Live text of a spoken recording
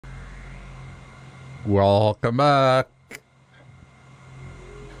Welcome back.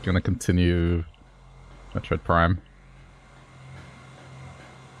 Gonna continue Metroid Prime.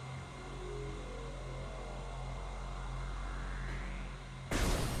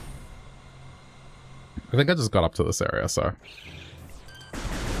 I think I just got up to this area, so.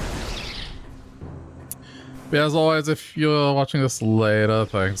 But yeah, as always, if you're watching this later,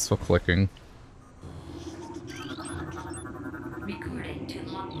 thanks for clicking. Recording to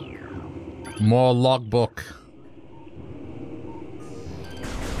logbook. More logbook.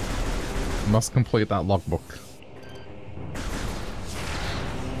 Must complete that logbook.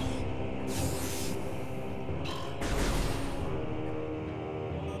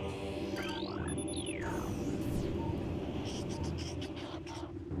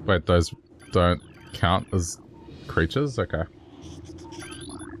 Wait, those don't count as creatures? Okay.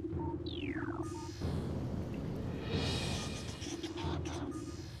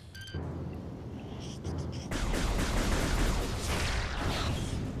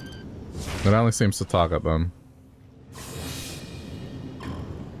 It only seems to target them.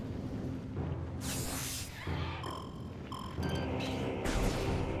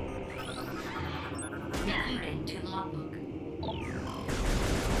 Recording to logbook.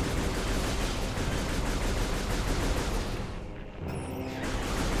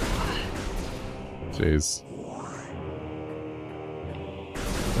 Jeez.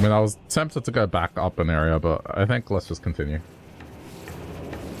 I mean, I was tempted to go back up an area, but I think let's just continue.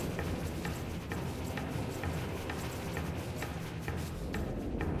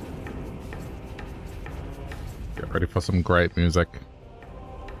 Get ready for some great music.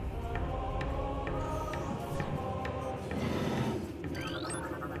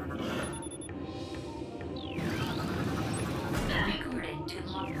 Recording to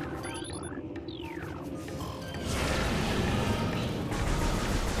logbook.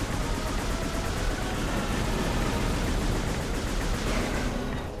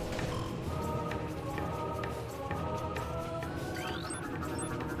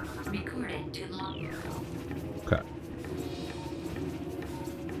 Recording to logbook. Okay.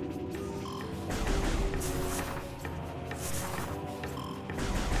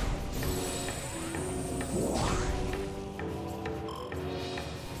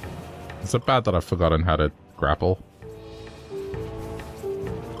 Is it bad that I've forgotten how to grapple?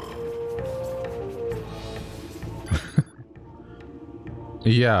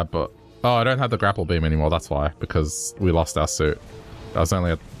 Yeah, but... Oh, I don't have the grapple beam anymore, that's why. Because we lost our suit. That was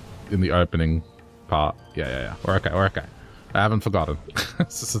only in the opening part. Yeah. We're okay. I haven't forgotten.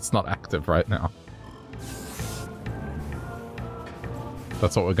 It's just it's not active right now.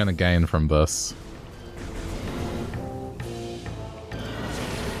 That's what we're gonna gain from this.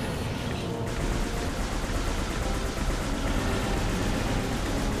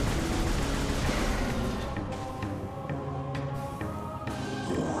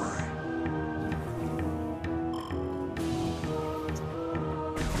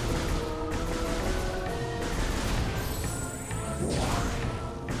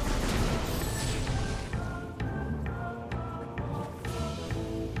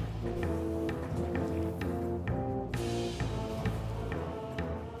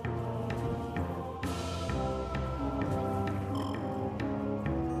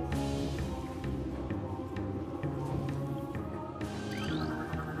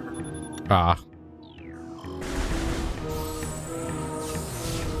 Ah.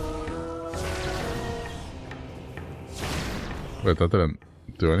 Wait, that didn't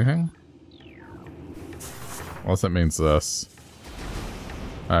do anything? Unless it means this.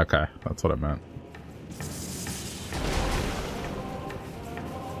 Okay, that's what it meant.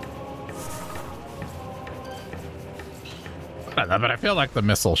 But I feel like the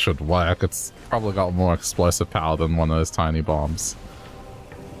missile should work. It's probably got more explosive power than one of those tiny bombs.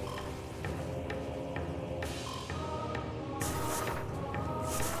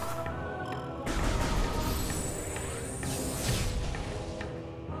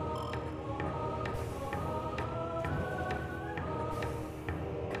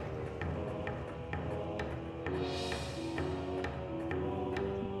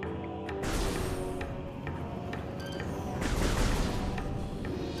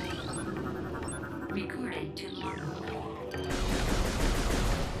 Recording to logbook.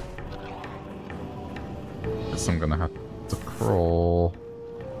 Guess I'm gonna have to crawl.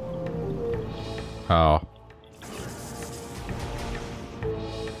 Oh.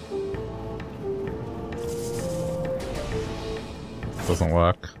 Doesn't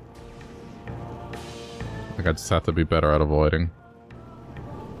work. I think I just have to be better at avoiding.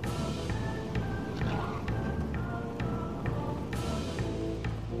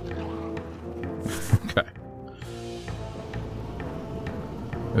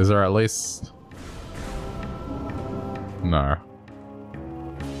 Is there at least... No.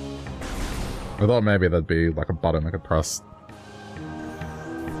 I thought maybe there'd be like a button I could press.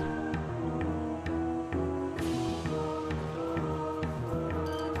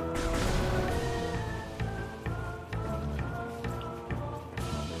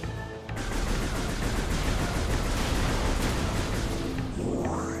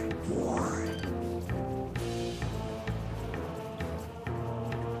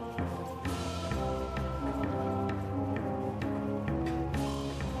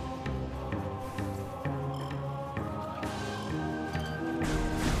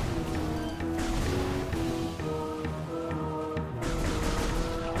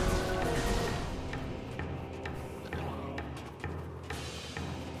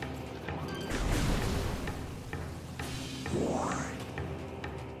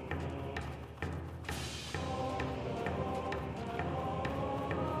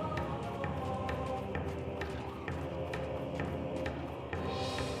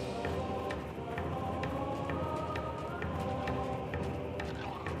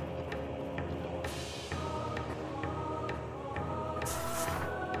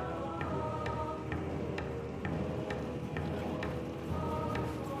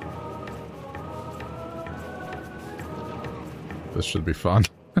 This should be fun.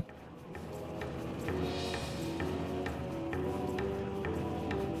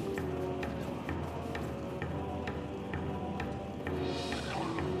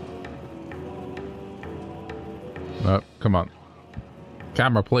 No, come on.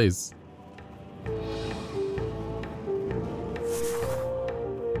 Camera, please.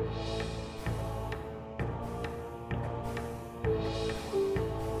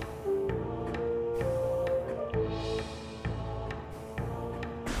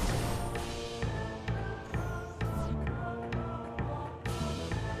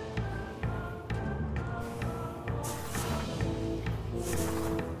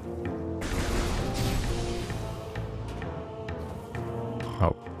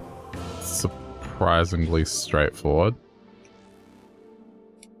 Surprisingly straightforward.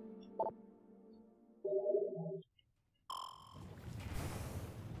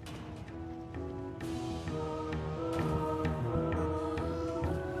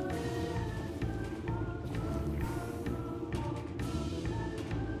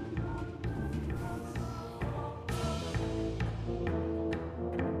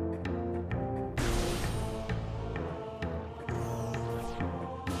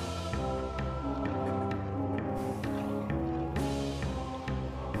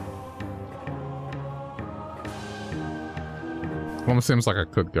 Almost seems like I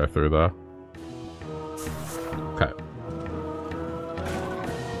could go through there. Okay.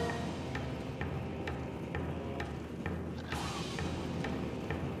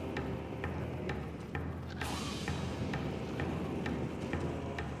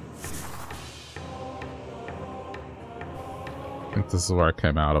 I think this is where I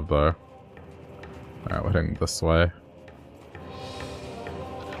came out of though. Alright, we're heading this way.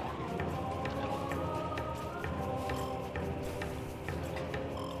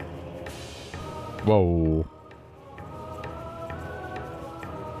 Whoa.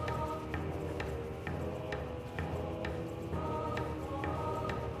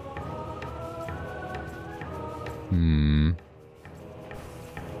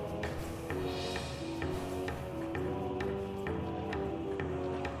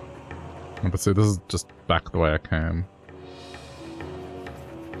 But see, this is just back the way I came.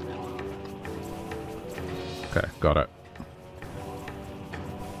 Okay, got it.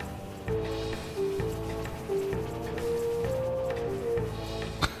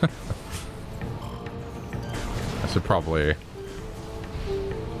 I should probably...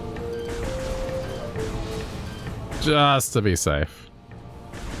 just to be safe.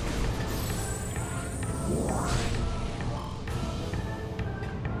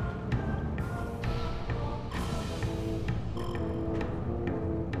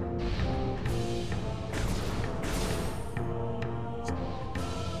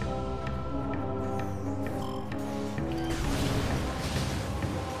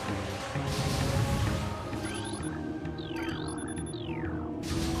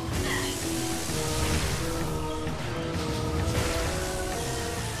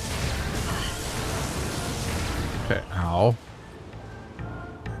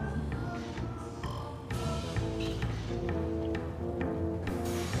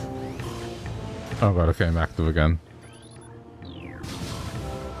 Oh god, okay, I'm active again.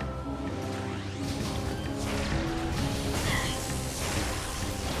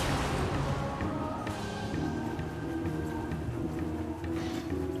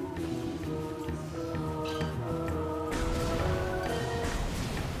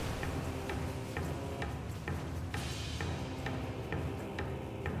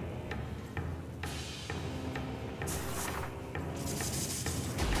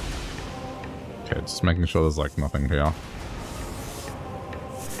 just making sure there's like nothing here.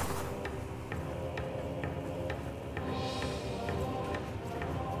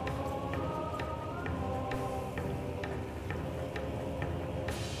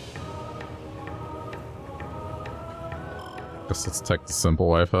 Guess let's take the simple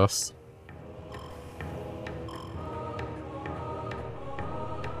way first.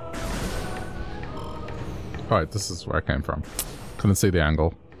 Alright, this is where I came from. Couldn't see the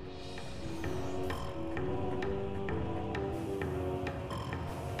angle.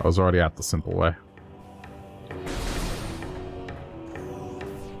 I was already at the simple way.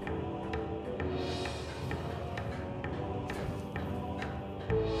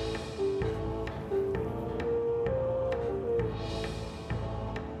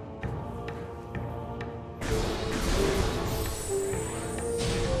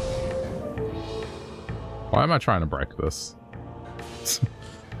 Why am I trying to break this?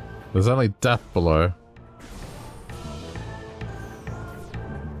 There's only death below.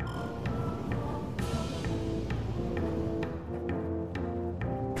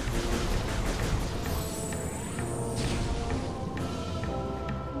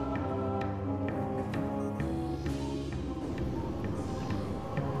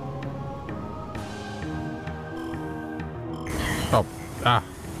 Oh, ah.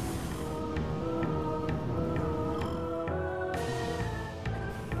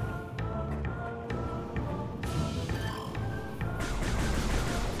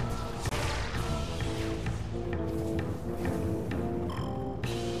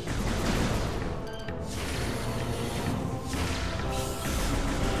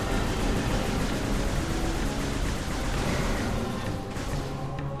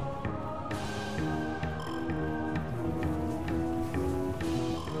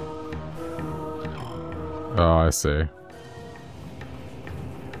 Oh, I see.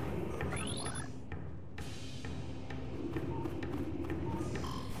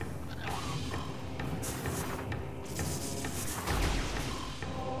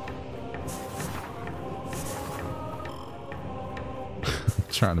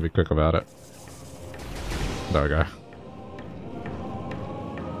 Trying to be quick about it. There we go.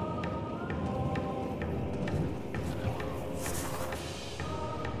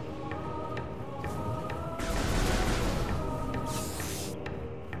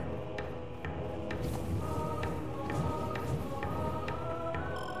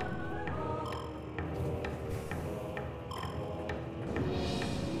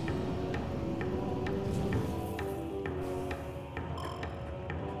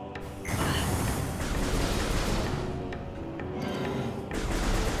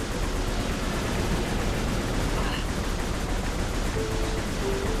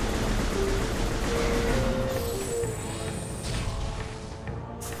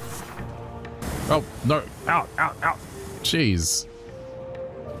 Oh, no. Out, out, out. Jeez.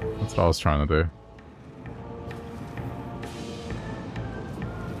 That's what I was trying to do.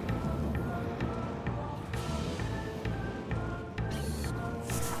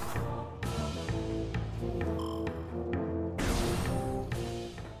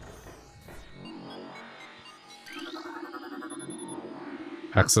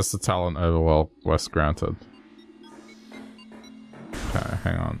 Access to talent overworld quest granted. Okay,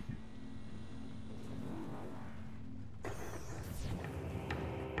 hang on.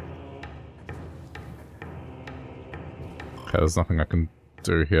 Okay, there's nothing I can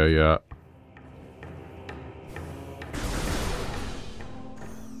do here yet.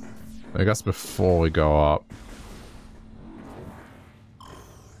 I guess before we go up.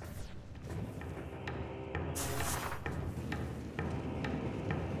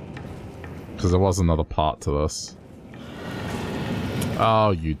 Because there was another part to this.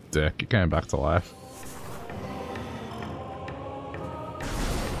 Oh, you dick. You came back to life.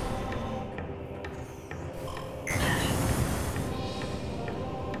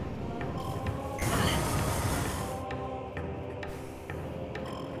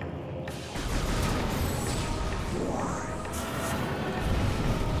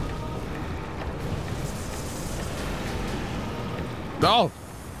 Oh!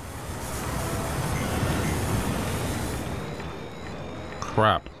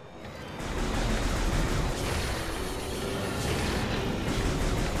 Crap.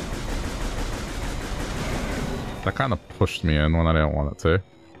 That kind of pushed me in when I didn't want it to.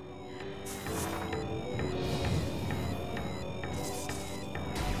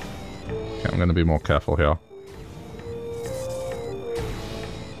 Okay, I'm gonna be more careful here.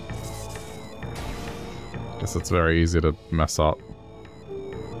 Guess it's very easy to mess up.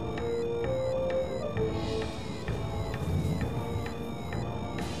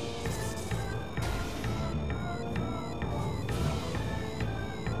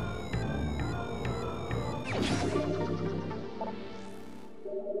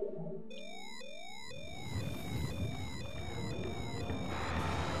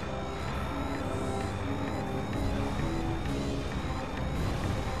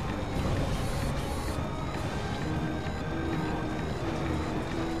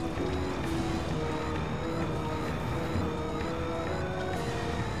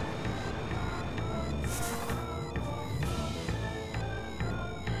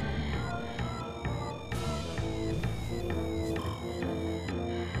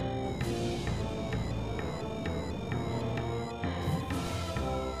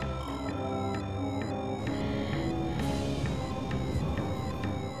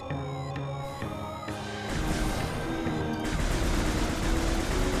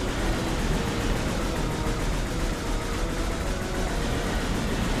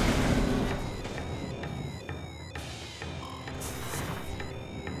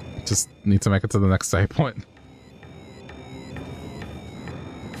 need to make it to the next save point.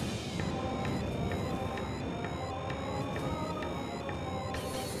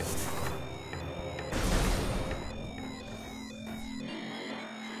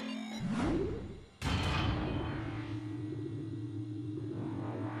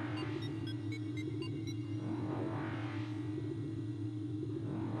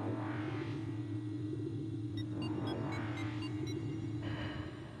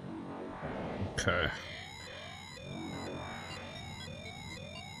 Okay.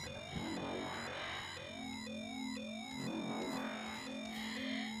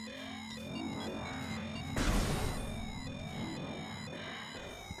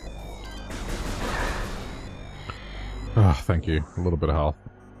 Oh, thank you. A little bit of health.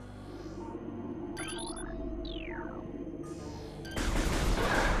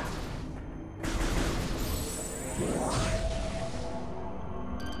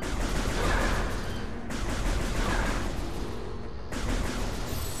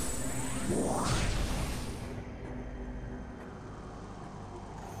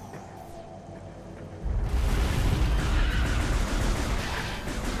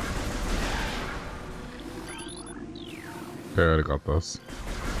 Okay, I already got this.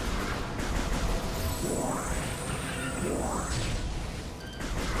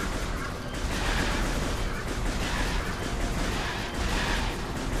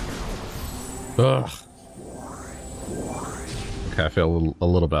 Ugh. Okay, I feel a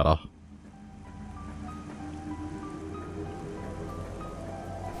little better.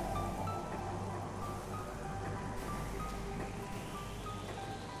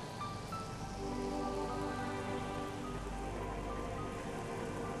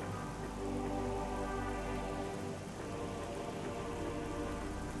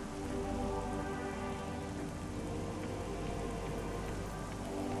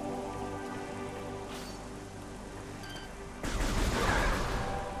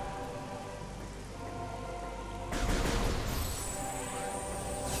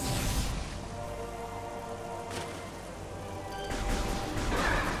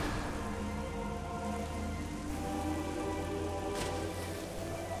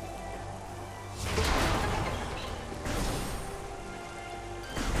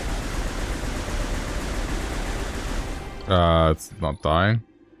 It's not dying.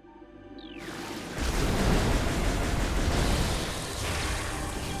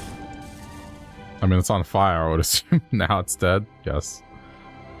 I mean, it's on fire, I would assume. Now it's dead? Yes.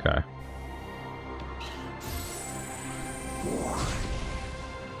 Okay.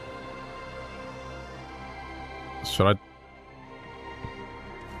 Should I...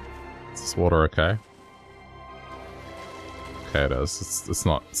 Is this water okay? Okay, it is. It's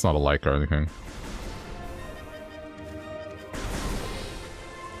not a lake or anything.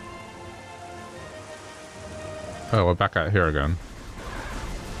 Oh, we're back out here again.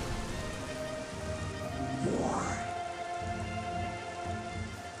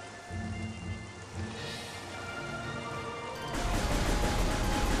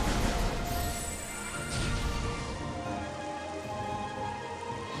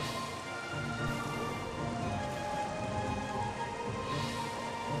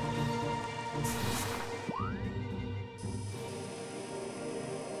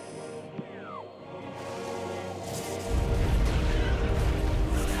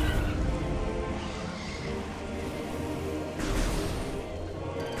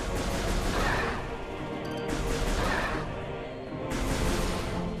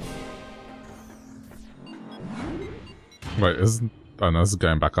 Wait, isn't... Oh no, this is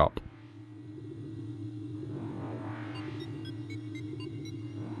going back up.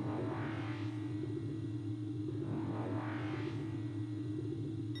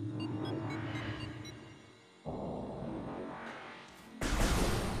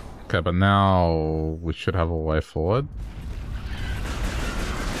 Okay, but now we should have a way forward.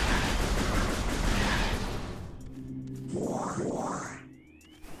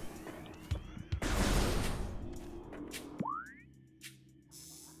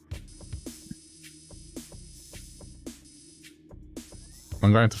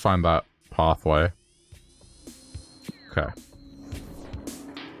 I'm going to find that pathway. Okay.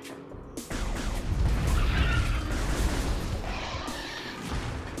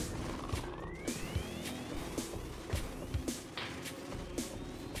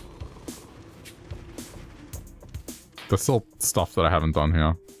 There's still stuff that I haven't done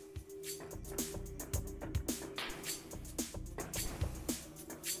here.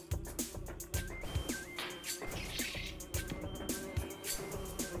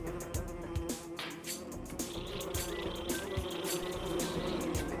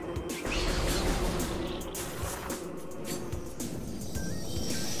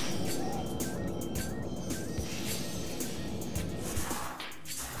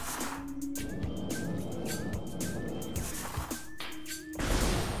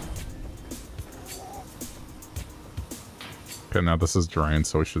 Okay, now this is drained,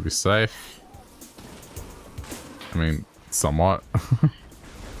 so we should be safe. I mean, somewhat.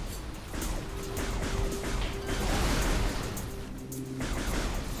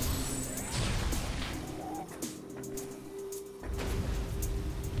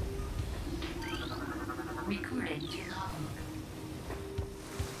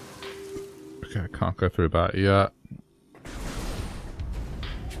 Okay, I can't go through that yet.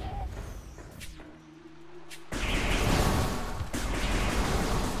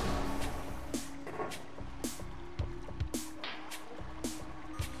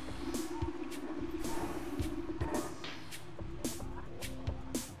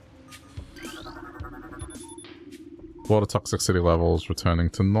 Water toxicity levels returning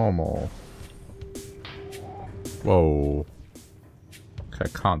to normal. Whoa. Okay,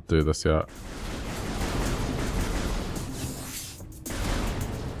 can't do this yet.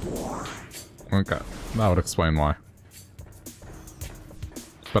 Okay, that would explain why.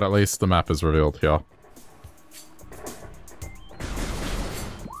 But at least the map is revealed here.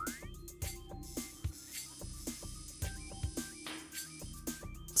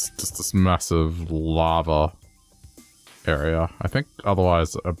 It's just this massive lava area. I think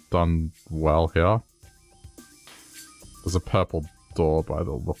otherwise I've done well here. There's a purple door by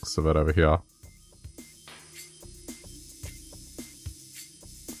the looks of it over here.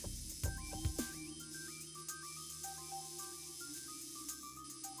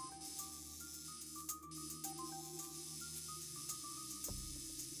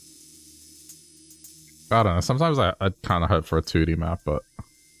 I don't know, sometimes I kind of hope for a 2D map, but...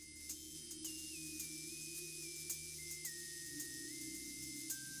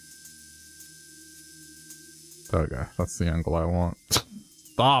 There we go, that's the angle I want.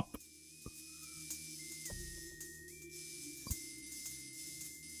 Stop!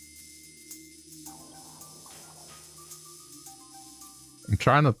 I'm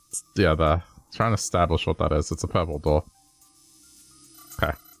trying to... yeah, there. Trying to establish what that is. It's a purple door.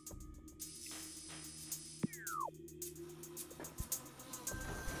 Okay.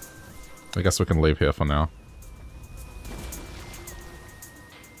 I guess we can leave here for now.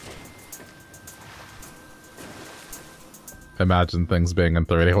 Imagine things being in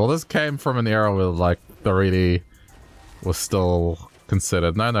 3D. Well, this came from an era where, like, 3D was still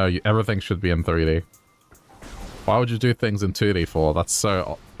considered. No, everything should be in 3D. Why would you do things in 2D for? That's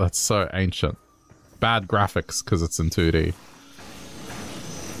so ancient. Bad graphics because it's in 2D.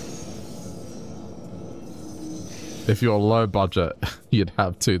 If you're low budget, you'd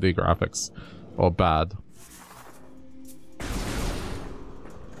have 2D graphics. Or bad.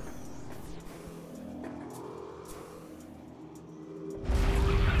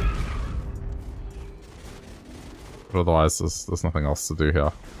 But otherwise, there's nothing else to do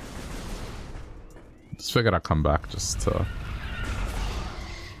here. Just figured I'd come back just to...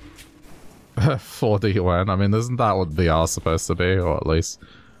 4D when? I mean, isn't that what VR is supposed to be? Or at least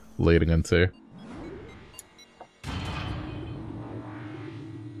leading into?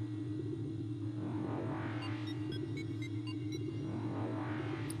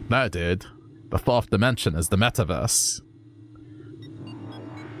 No, dude. The fourth dimension is the metaverse.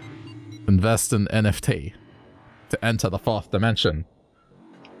 Invest in NFT to enter the fourth dimension.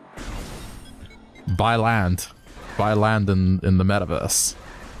 Buy land. Buy land in the metaverse.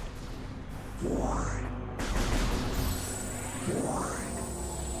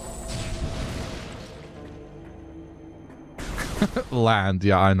 Land,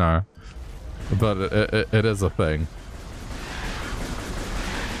 yeah, I know. But it is a thing.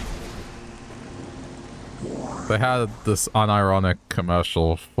 They had this unironic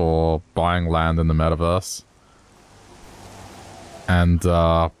commercial for buying land in the metaverse. And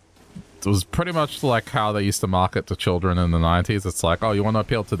it was pretty much like how they used to market to children in the 90s. It's like, oh, you want to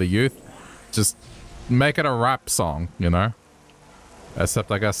appeal to the youth? Just make it a rap song, you know?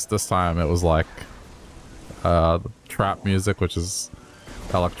 Except I guess this time it was like trap music, which is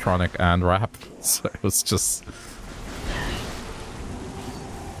electronic and rap. So it was just...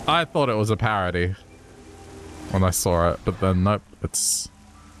 I thought it was a parody when I saw it, but then nope, it's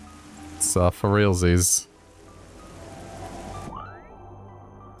for realsies.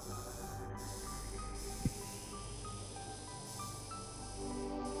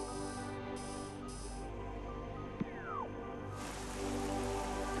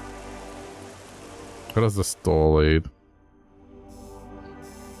 Where does this door lead?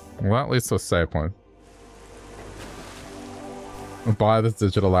 Well, that leads to a save point. Buy this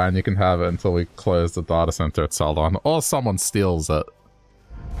digital land, you can have it until we close the data center at Celdon, or someone steals it.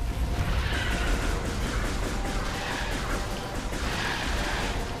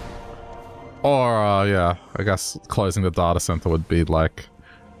 Or, yeah, I guess closing the data center would be like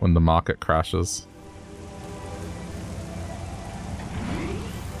when the market crashes.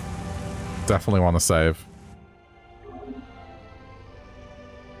 Definitely want to save.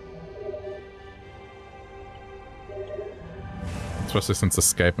 Especially since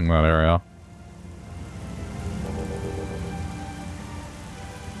escaping that area.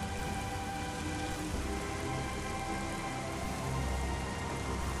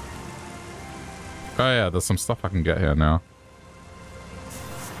 Oh yeah, there's some stuff I can get here now.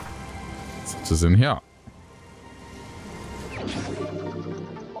 Such as in here.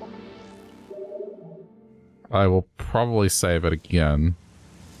 I will probably save it again.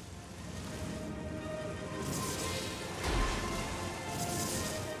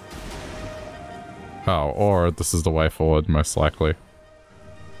 Oh, or this is the way forward, most likely.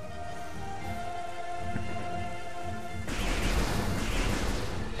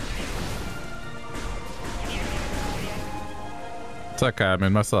 It's okay, I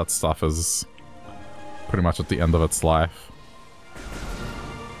mean, most of that stuff is pretty much at the end of its life.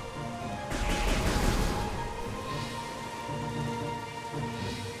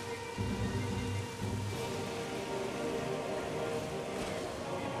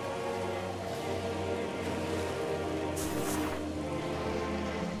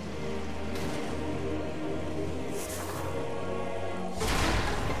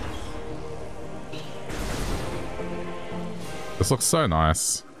 This looks so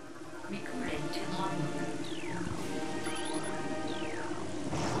nice.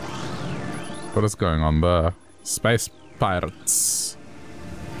 What is going on there? Space pirates.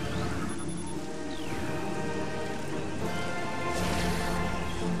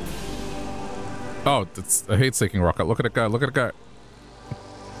 Oh, it's a heat-seeking rocket. Look at it go, look at it go.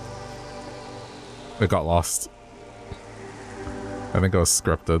 It got lost. I think it was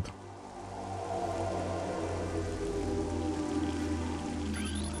scripted.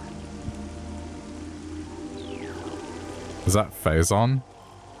 Is that phase-on?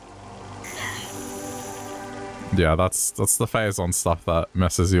 Yeah, that's the phase-on stuff that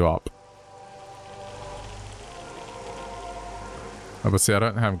messes you up. Oh, but see, I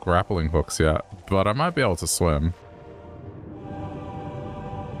don't have grappling hooks yet, but I might be able to swim.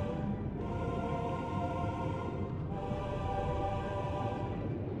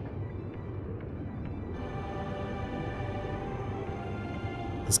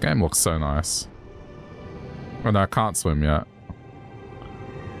 This game looks so nice. Oh no, I can't swim yet.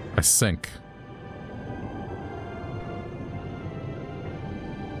 I sink.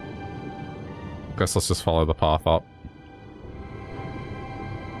 Guess let's just follow the path up.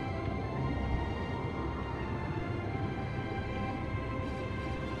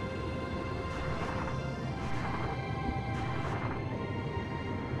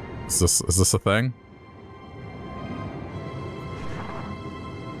 Is this a thing?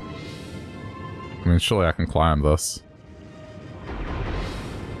 I mean, surely I can climb this.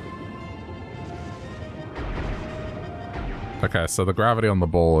 Okay, so the gravity on the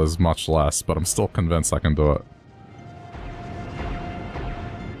ball is much less, but I'm still convinced I can do it.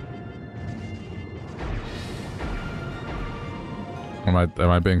 Am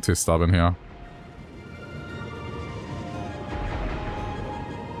I being too stubborn here?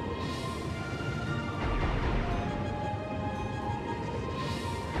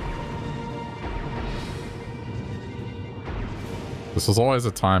 This was always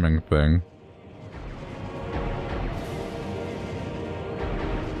a timing thing.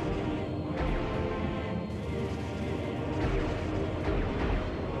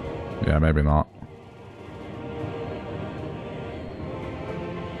 Yeah, maybe not.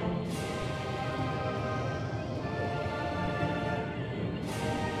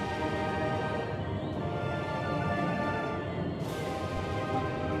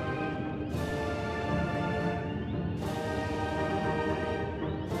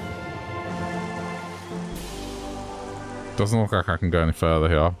 Doesn't look like I can go any further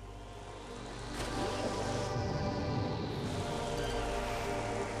here.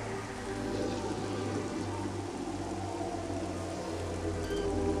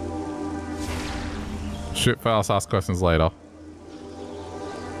 Shoot first, ask questions later.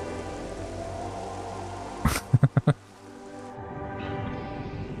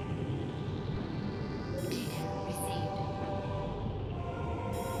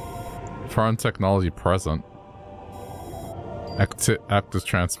 Foreign technology present. Active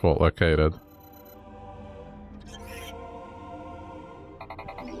transport located.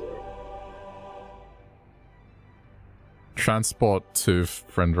 Transport to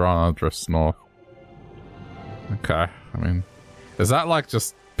Frendrana drifts north. Okay, I mean, is that like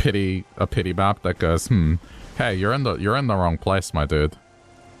just pity map that goes, hey, you're in the wrong place, my dude.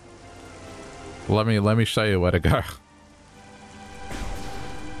 Let me show you where to go.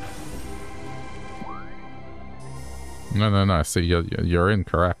 No. See, you're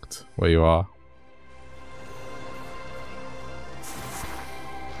incorrect where you are.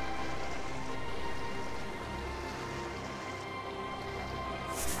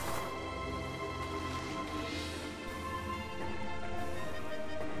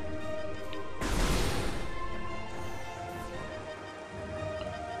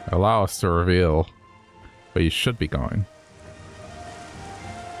 Allow us to reveal where you should be going.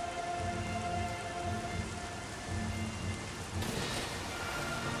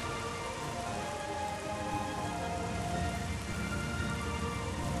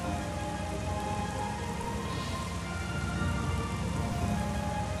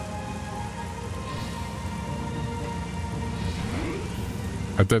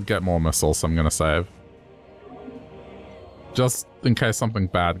 I did get more missiles, so I'm gonna save. Just in case something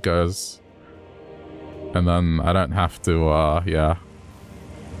bad goes. And then I don't have to, yeah.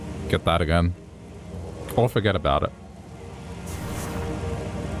 Get that again. Or forget about it.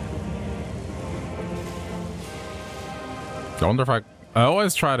 I wonder if I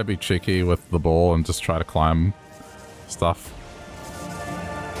always try to be cheeky with the ball and just try to climb stuff.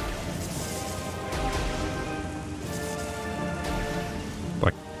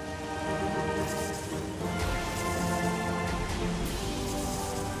 Like...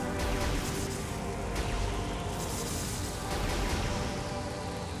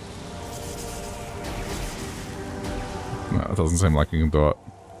 No, it doesn't seem like you can do it.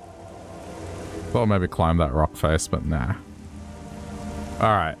 Thought maybe climb that rock face, but nah.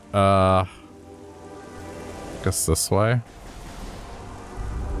 Alright, guess this way.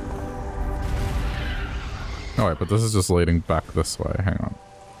 Oh wait, but this is just leading back this way. Hang on.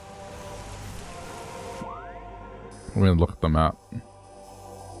 We're gonna look at the map.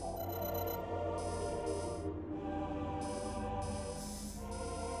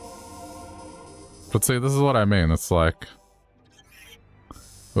 But see, this is what I mean. It's like...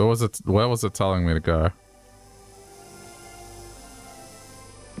 Where was it telling me to go?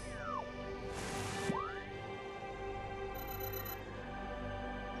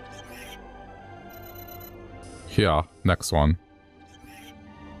 Here, next one.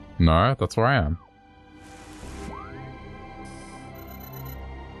 No, that's where I am.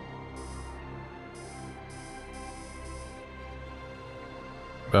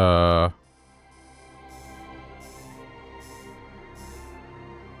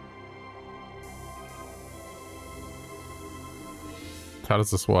 How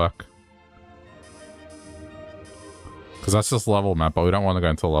does this work? Because that's just level map, but we don't want to go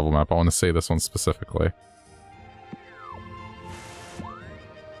into a level map. I want to see this one specifically.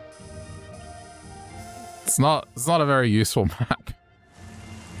 It's not a very useful map.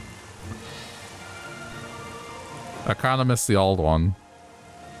 I kind of miss the old one.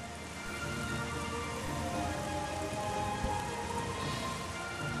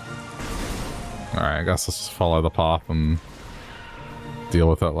 Alright, I guess let's just follow the path and deal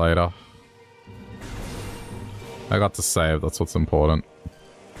with it later. I got to save, that's what's important.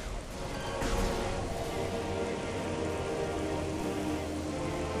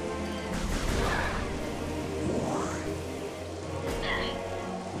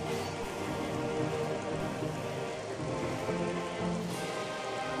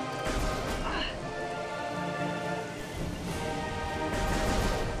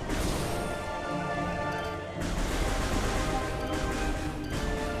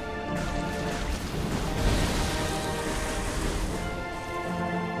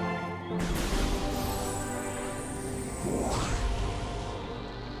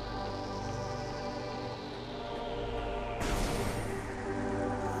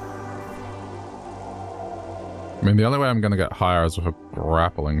 I mean, the only way I'm gonna get higher is with a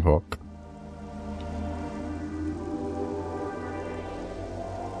grappling hook.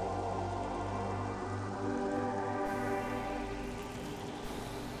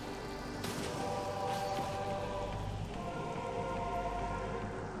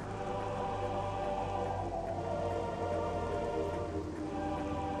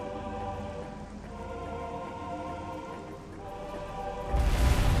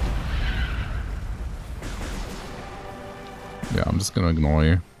 Yeah, I'm just gonna ignore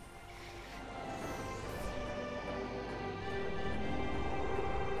you.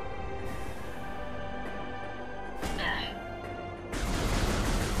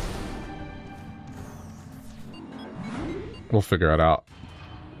 We'll figure it out.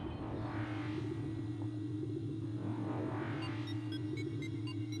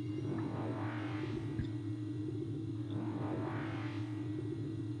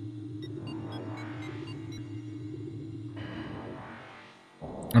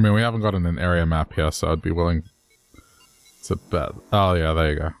 I mean, we haven't gotten an area map here, so I'd be willing to bet. Oh, yeah, there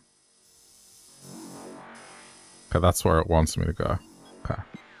you go. Okay, that's where it wants me to go. Okay.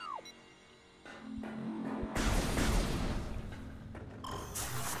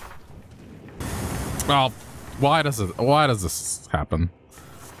 Well, why does this happen?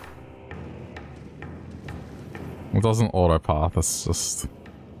 It doesn't auto path, it's just...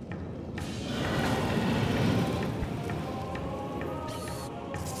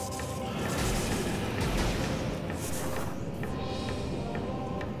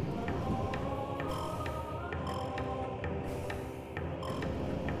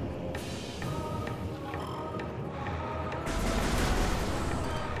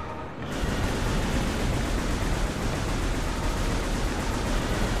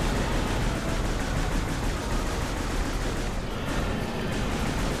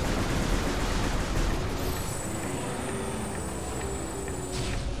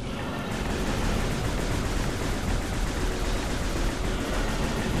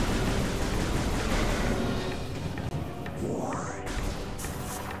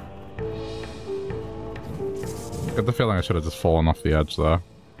 I get the feeling I should have just fallen off the edge there.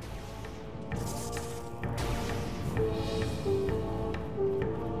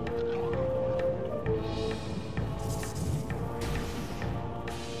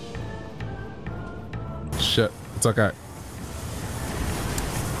 Shit, it's okay.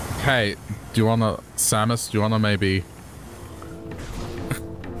 Hey, do you wanna... Samus, do you wanna maybe...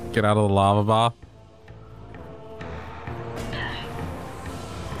 get out of the lava bar?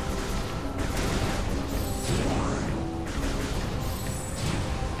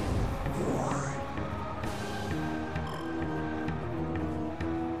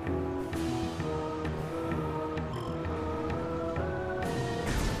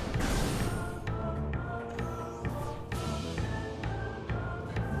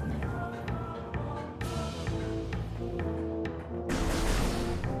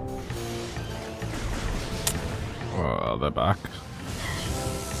 They're back.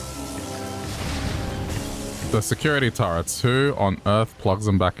 The security turrets. Who on earth plugs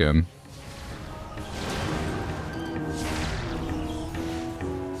them back in?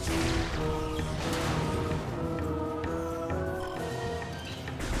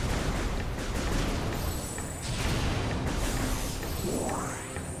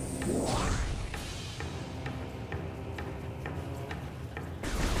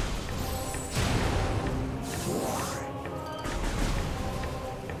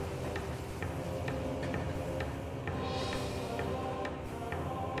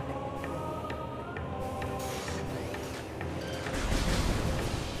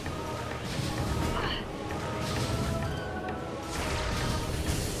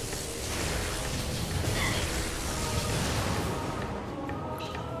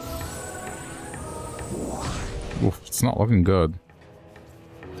 It's not looking good.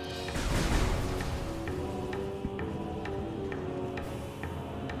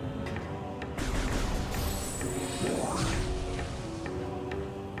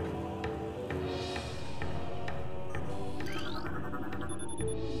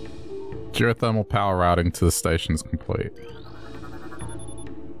 Geothermal power routing to the station is complete.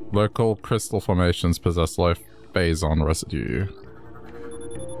 Local crystal formations possess low phazon residue.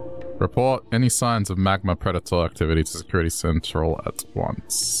 Report any signs of magma predator activity to Security Central at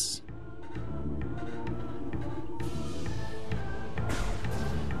once.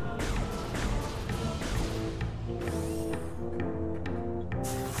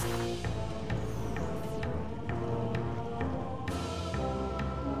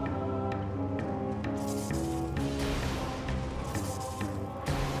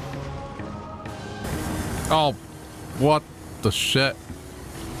 Oh, what the shit?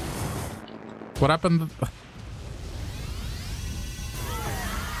 What happened?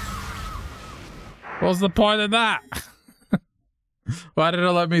 What was the point of that? Why did it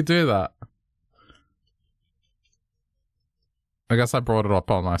let me do that? I guess I brought it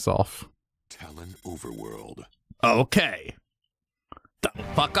up on myself. Talon Overworld. Okay.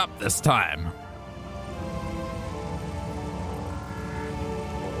 Don't fuck up this time.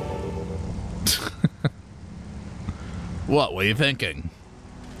 What were you thinking?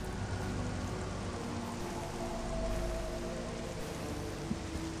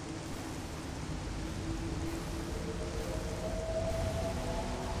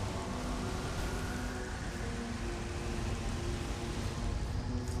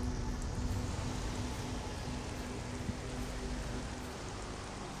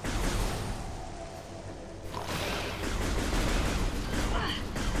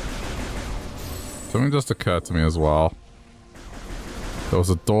 Something just occurred to me as well. There was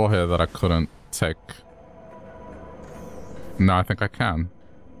a door here that I couldn't take. No, I think I can.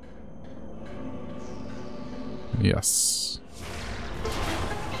 Yes.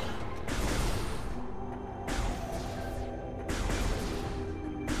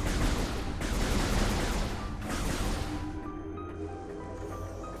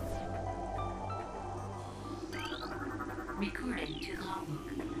 Recording to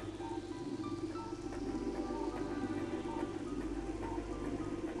logbook.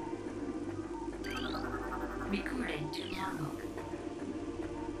 Recording to logbook.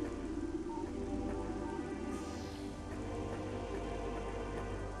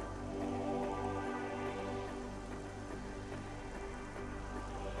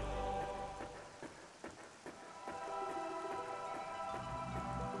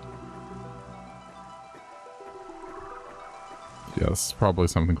 Yeah, this is probably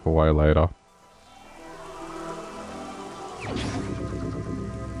something for way later.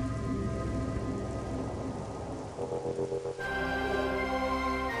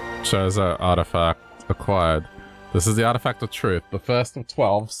 Shows an artifact acquired. This is the artifact of truth. The first of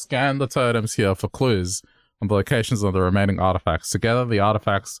 12. Scan the totems here for clues on the locations of the remaining artifacts. Together, the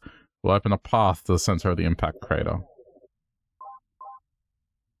artifacts will open a path to the center of the impact crater.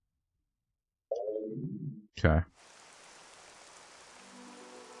 Okay.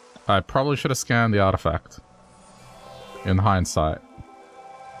 I probably should have scanned the artifact. In hindsight.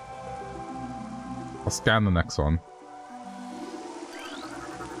 I'll scan the next one.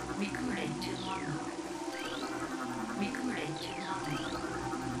 Recording to logbook. Recording to logbook.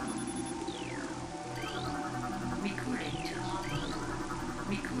 Recording to logbook.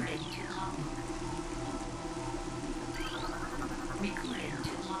 Recording to logbook. Recording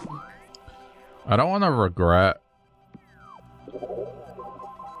to logbook. I don't want to regret.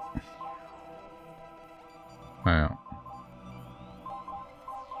 Hang on.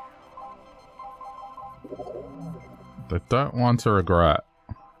 I don't want to regret.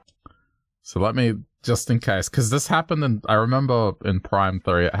 So let me, just in case, because this happened in, I remember in Prime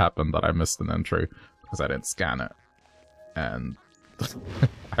 3 it happened that I missed an entry because I didn't scan it. And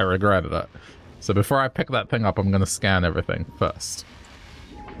I regretted it. So before I pick that thing up, I'm going to scan everything first.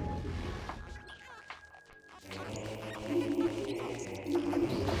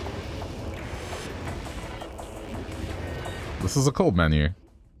 This is a cool menu.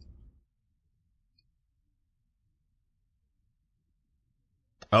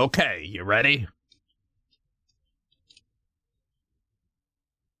 Okay, you ready?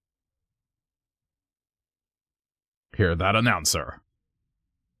 Hear that announcer.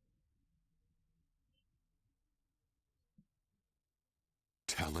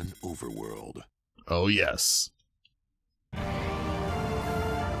 Talon Overworld. Oh, yes.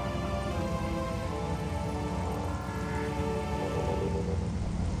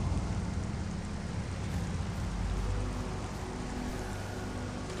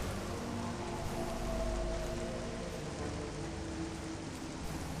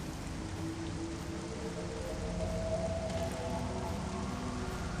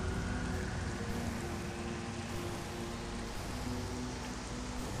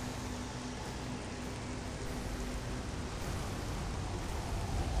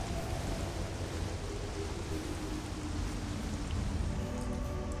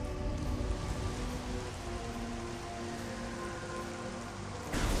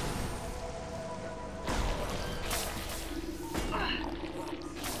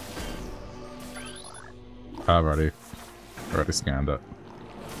 I've already scanned it.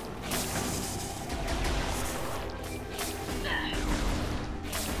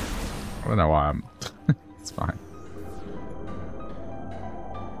 I don't know why I'm... It's fine.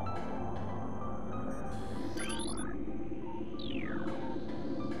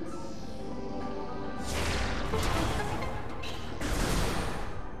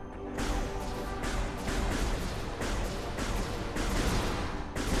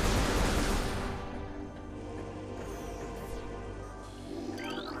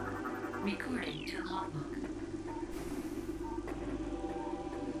 Recording to logbook.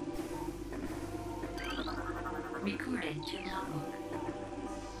 Recording to logbook.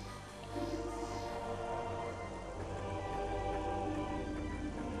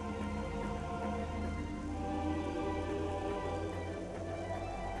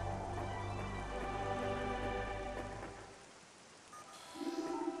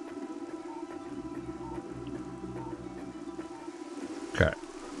 Okay.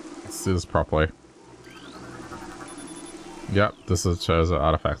 Let's do this properly. Yep, this shows an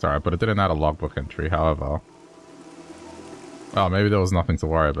artifact. Alright, but it didn't add a logbook entry, however. Oh, maybe there was nothing to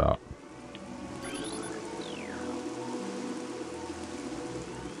worry about.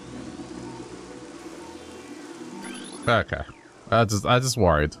 Okay. I just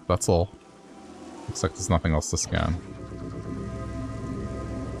worried. That's all. Looks like there's nothing else to scan.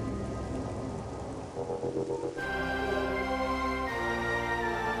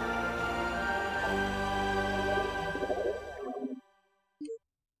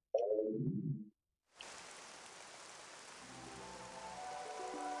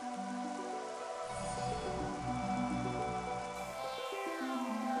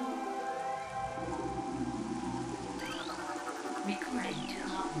 Recording to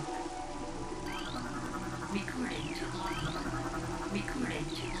logbook. Recording to logbook. Recording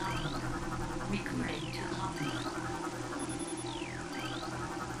to logbook. Recording to logbook.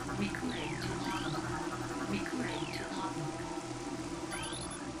 Recording to logbook. Recording to logbook.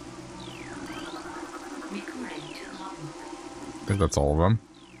 Recording to logbook. I think that's all of them.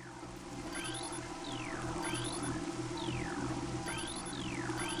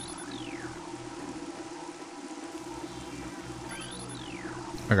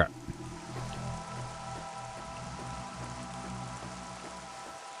 Okay.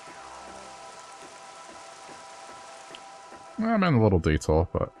 I'm in a little detour,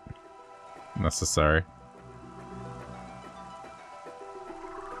 but necessary.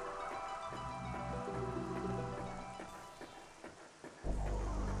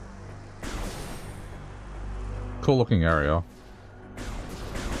 Cool looking area.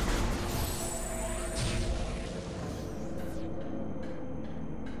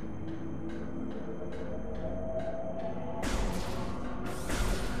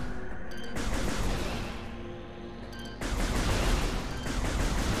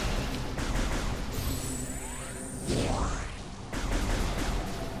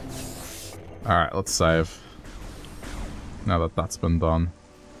 Alright, let's save. Now that that's been done.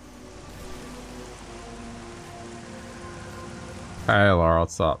 Hey Laura,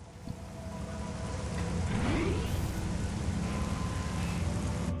 what's up?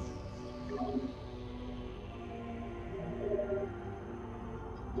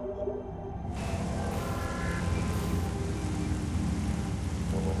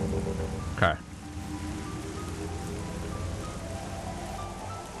 Okay.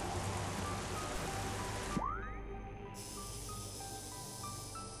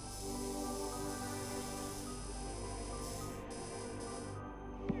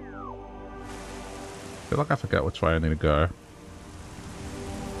 I feel like I forget which way I need to go.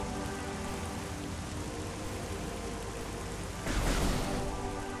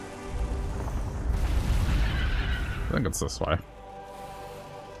 I think it's this way.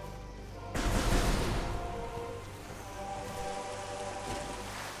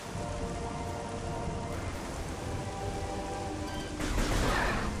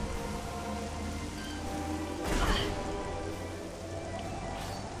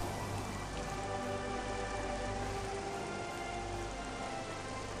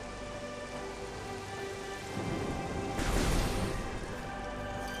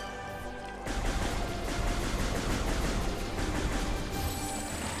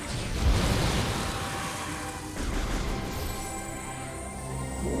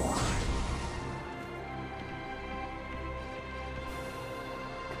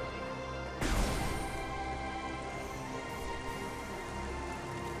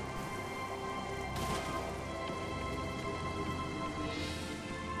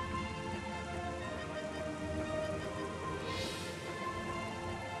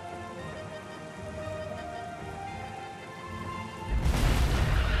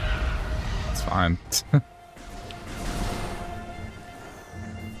 Fine. I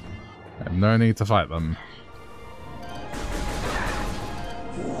have no need to fight them.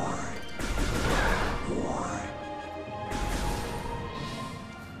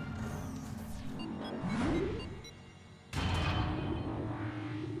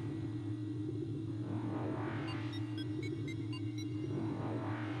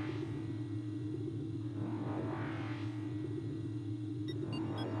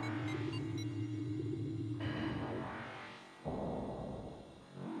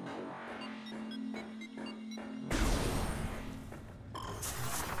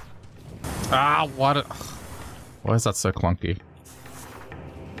 Ah, what? Why is that so clunky?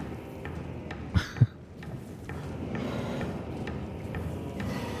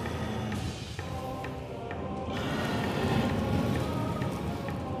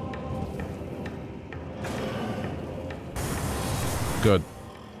 Good.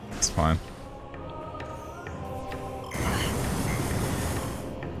 It's fine.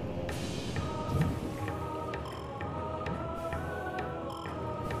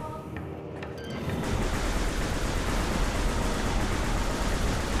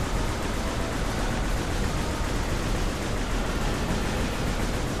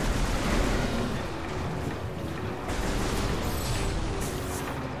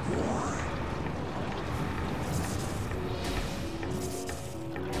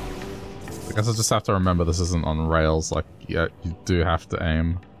 guess I just have to remember this isn't on rails. Like, yeah, you do have to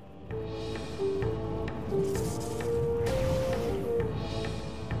aim.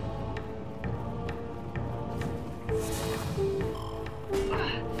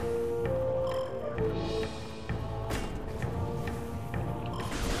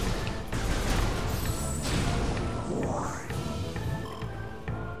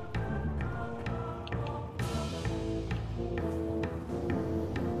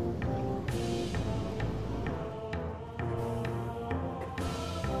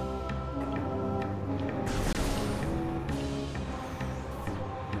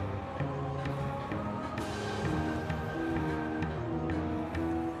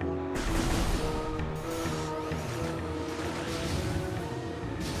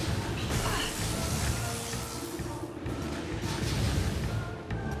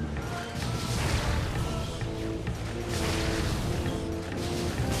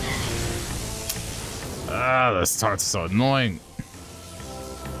 This tart's so annoying.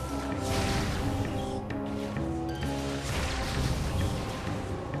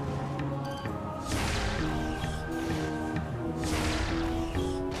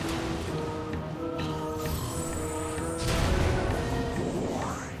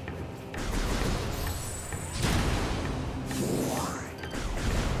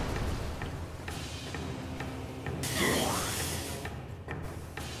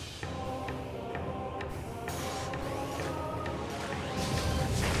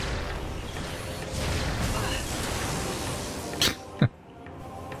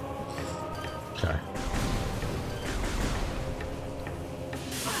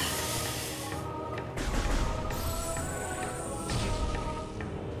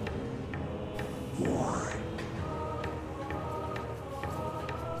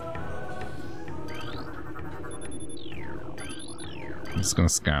 Just gonna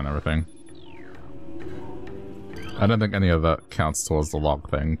scan everything. I don't think any of that counts towards the log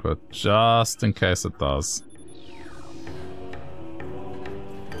thing, but just in case it does.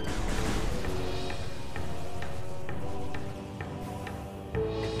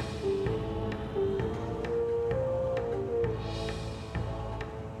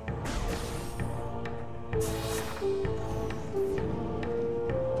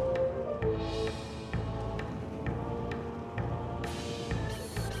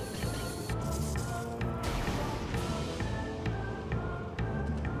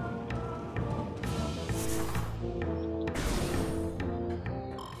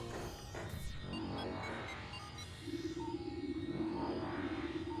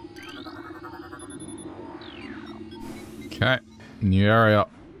 Okay, new area.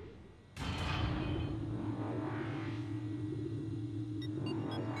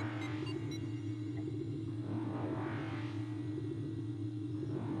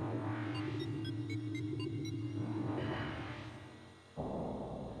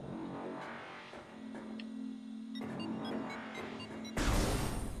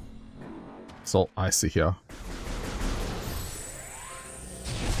 It's all icy here.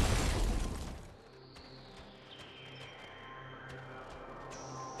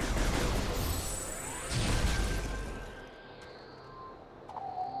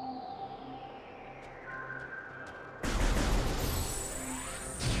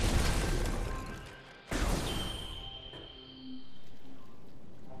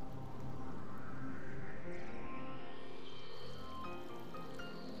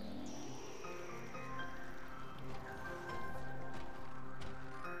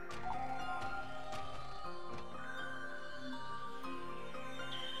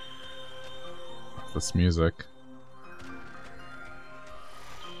 This music.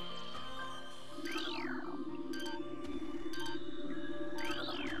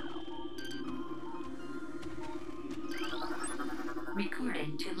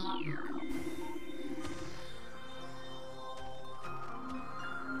 Recording to logbook.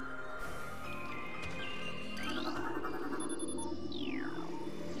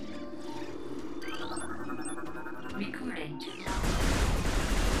 Recording to logbook.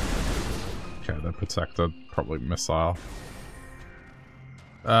 Okay, they're protected. Probably missile.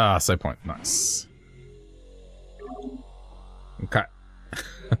 Ah, save point. Nice. Okay.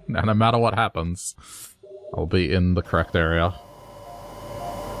 Now, no matter what happens, I'll be in the correct area.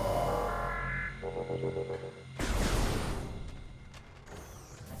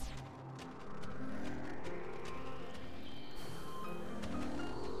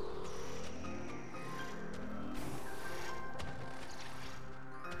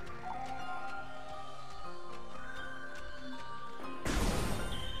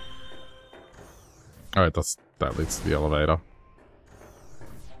 Alright, that leads to the elevator.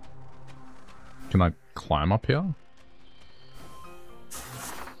 Can I climb up here?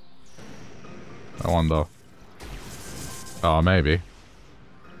 I wonder. Oh, maybe.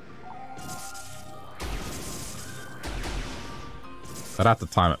 I'd have to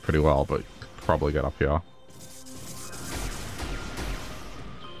time it pretty well, but could probably get up here.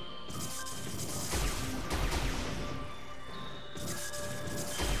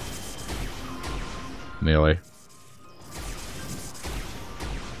 Nearly.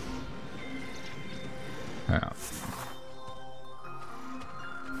 Yeah.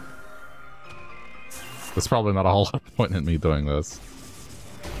 There's probably not a whole lot of point in me doing this.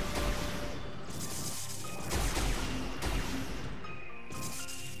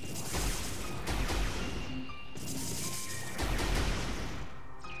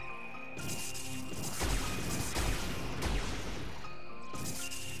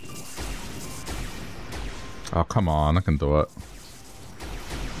 Oh, come on, I can do it.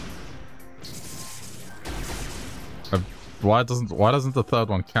 Why doesn't the third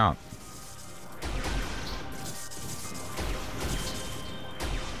one count?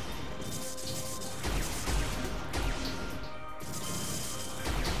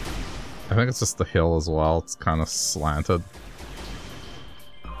 I think it's just the hill as well. It's kind of slanted.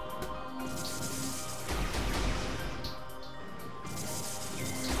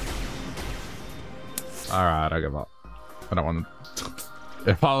 Alright, I give up. I don't want to...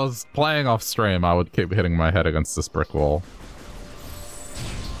 If I was playing off stream, I would keep hitting my head against this brick wall.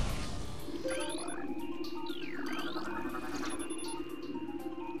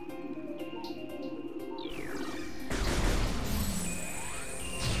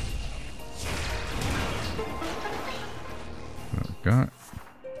 There we go.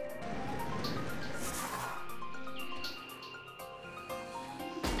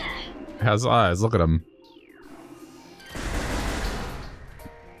 Has eyes, look at him.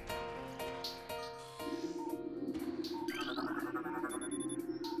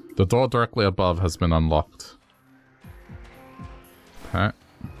 The door directly above has been unlocked. Okay.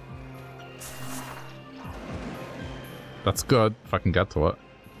 That's good, if I can get to it.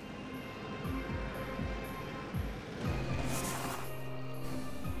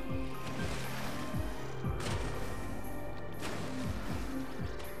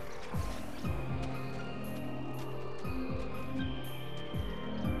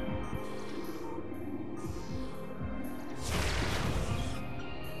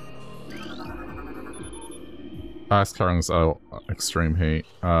 Ice currents, oh, extreme heat.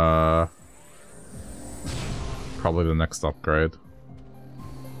 Probably the next upgrade.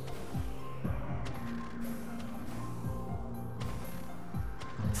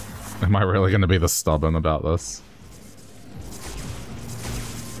 Am I really gonna be this stubborn about this?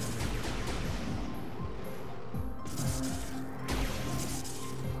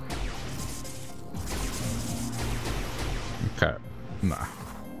 Okay, nah.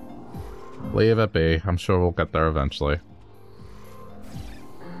 Leave it be. I'm sure we'll get there eventually.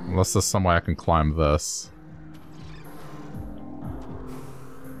 Unless there's some way I can climb this.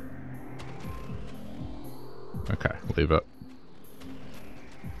 Okay, leave it.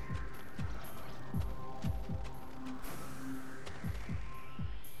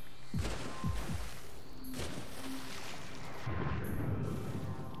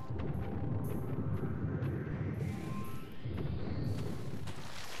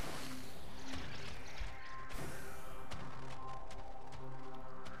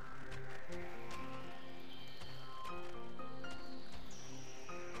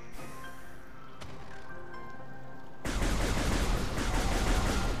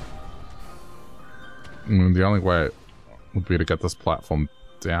 The only way would be to get this platform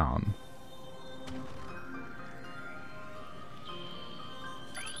down.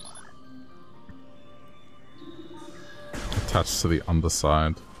 Attached to the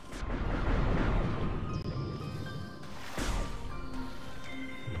underside.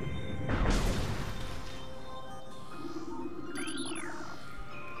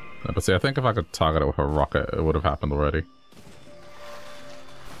 No, but see, I think if I could target it with a rocket, it would have happened already.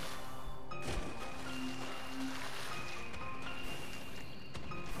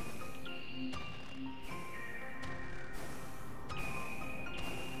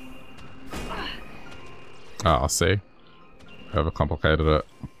 Oh, see? Overcomplicated it.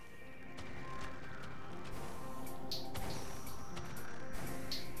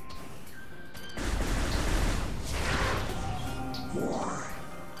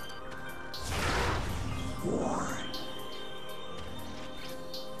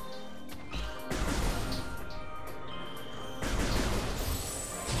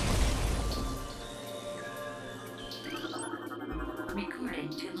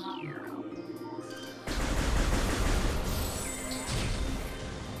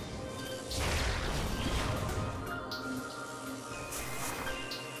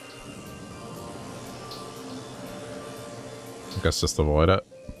 I guess just avoid it.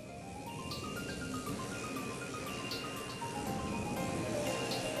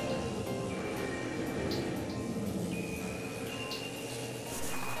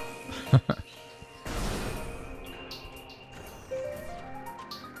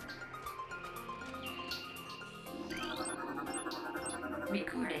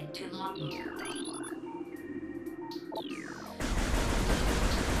 Recorded to logbook.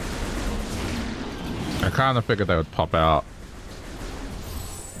 I kind of figured they would pop out.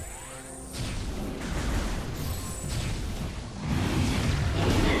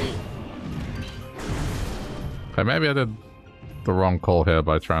 Okay, maybe I did the wrong call here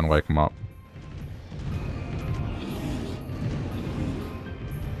by trying to wake him up.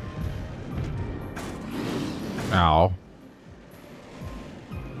 Ow.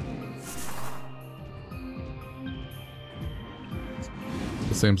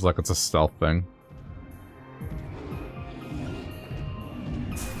 It seems like it's a stealth thing.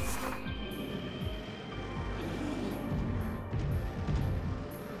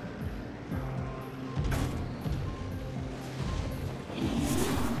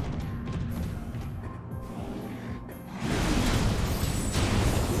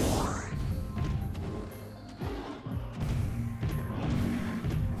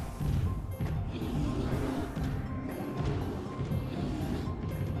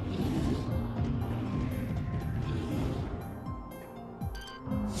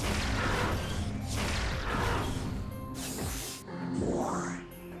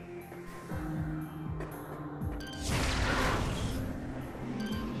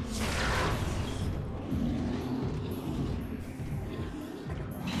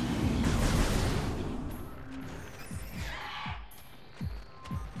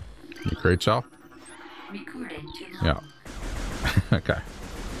 Creature? Recorded to Yeah. Okay.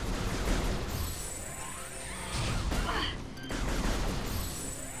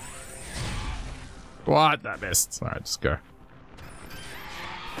 What? That missed. Alright, just go.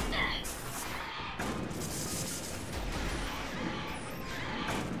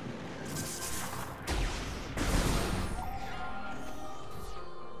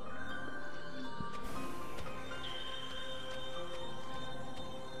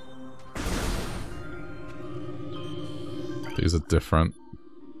 These are different.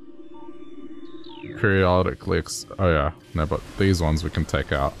 Periodically oh yeah, no, but these ones we can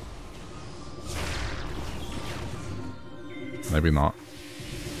take out. Maybe not.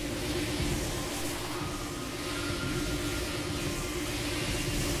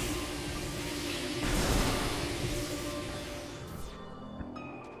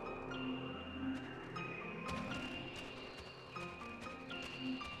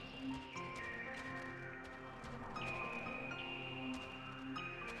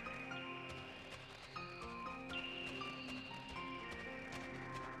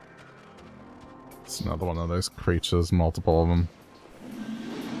 It's another one of those creatures, multiple of them.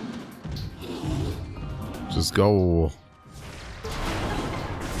 Just go.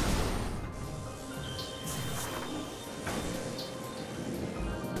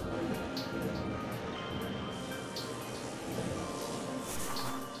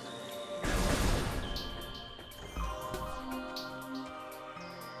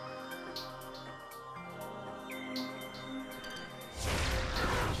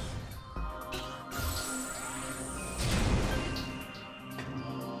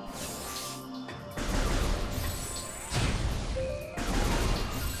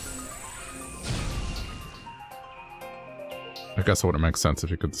 I guess it wouldn't make sense if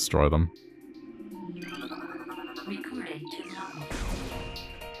you could destroy them. recorded to logbook.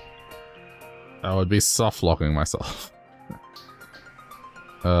 I would be soft locking myself.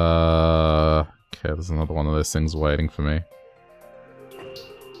 Okay, there's another one of those things waiting for me.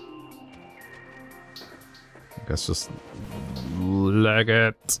 I guess just leg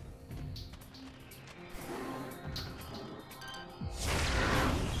it.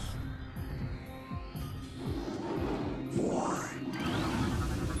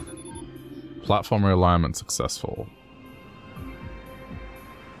 Platform realignment successful.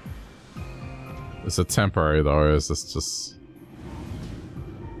 Is it temporary though, or is this just...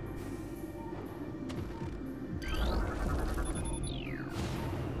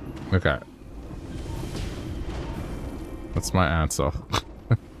 Okay. That's my answer.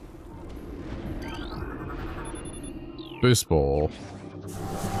 Boost ball.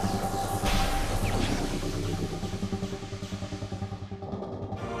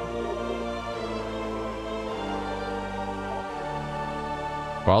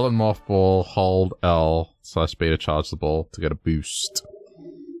 While in Morph Ball, hold L/B to charge the ball to get a boost.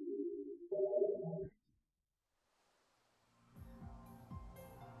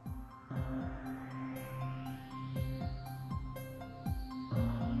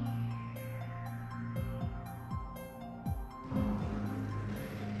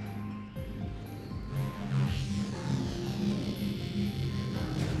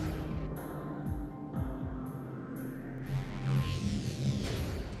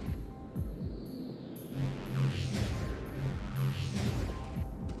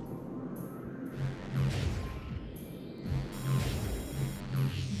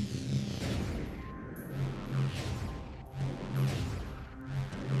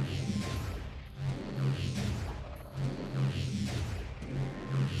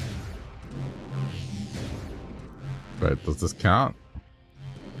 Wait, does this count?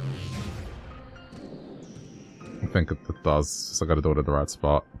 I think it does, so I gotta do it at the right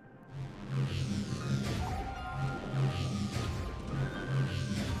spot.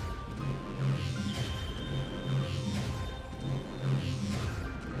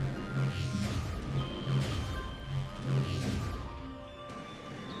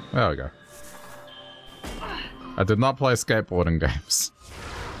 There we go. I did not play skateboarding games.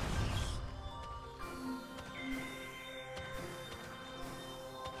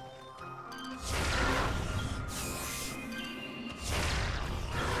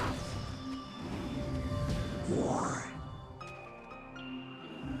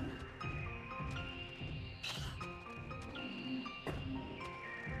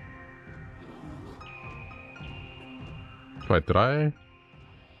 Wait, did I?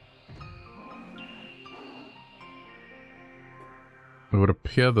 It would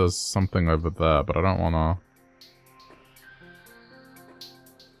appear there's something over there, but I don't wanna...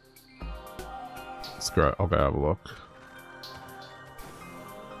 Screw it, I'll go have a look.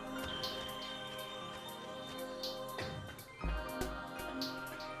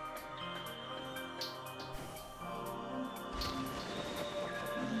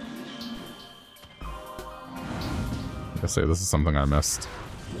 I see, this is something I missed.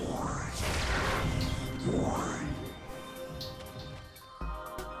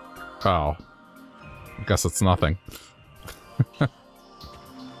 Oh. I guess it's nothing. I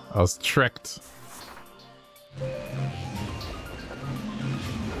was tricked.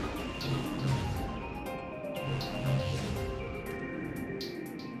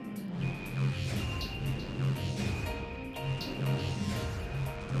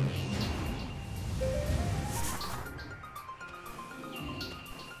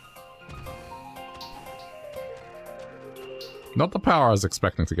 Not the power I was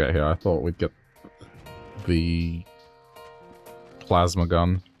expecting to get here. I thought we'd get the plasma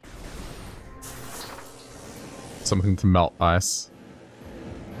gun. Something to melt ice.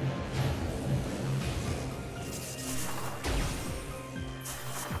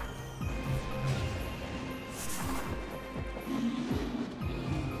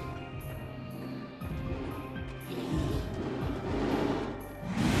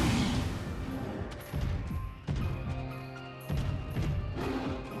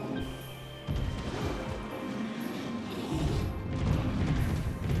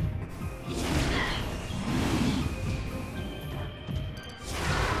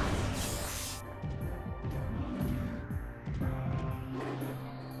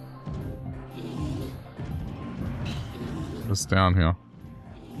 What's down here?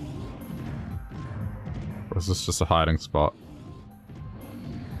 Or is this just a hiding spot?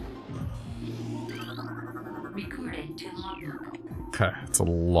 Recording to logbook. Okay, it's a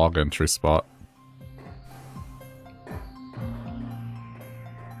log entry spot.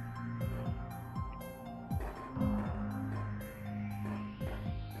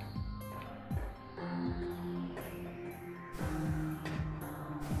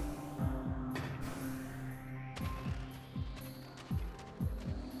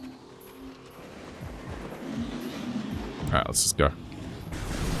 Alright, let's just go.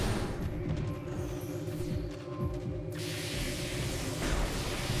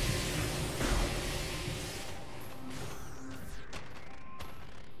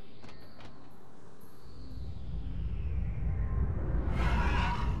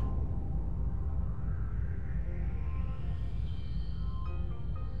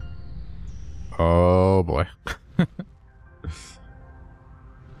 Oh boy.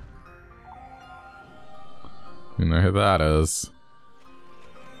 You know who that is.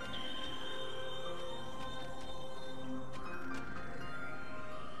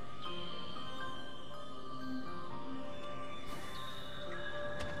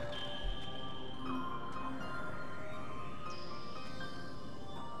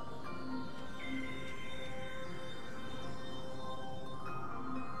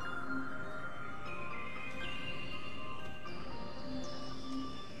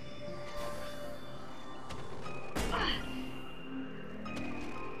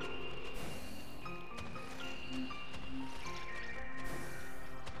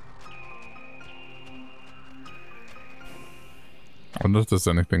 I wonder if there's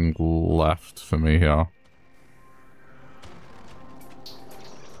anything left for me here.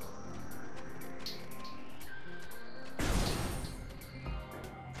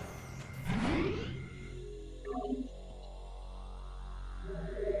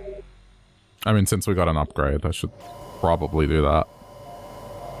 I mean, since we got an upgrade, I should probably do that.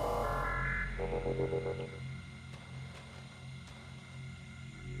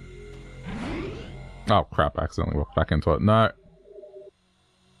 Oh crap, I accidentally walked back into it. No.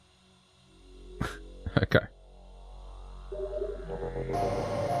 Okay.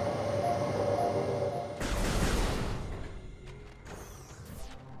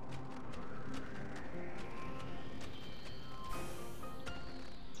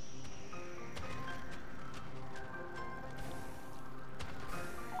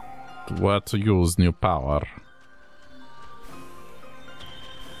 Where to use new power?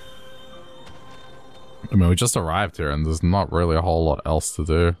 I mean, we just arrived here and there's not really a whole lot else to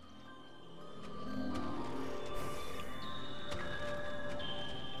do.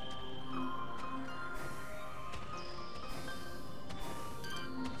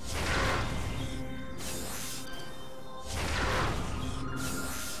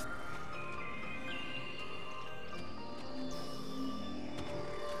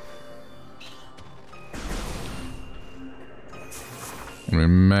 I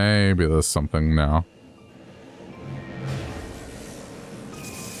mean, maybe there's something now.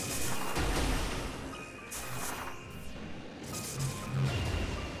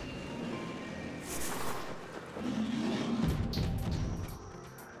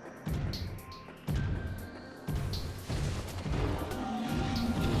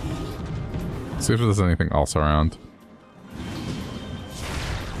 See if there's anything else around.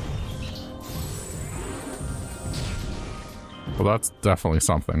 Well, that's definitely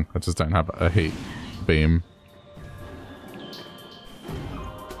something. I just don't have a heat beam.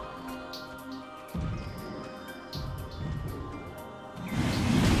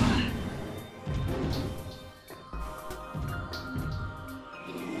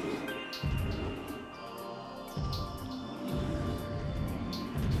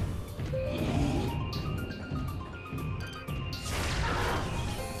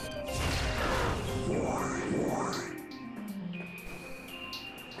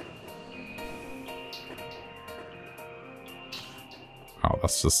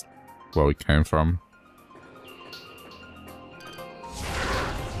 That's just where we came from.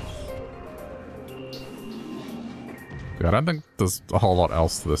 Yeah, I don't think there's a whole lot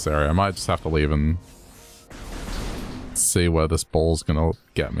else to this area. I might just have to leave and see where this ball's gonna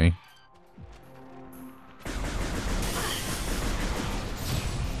get me.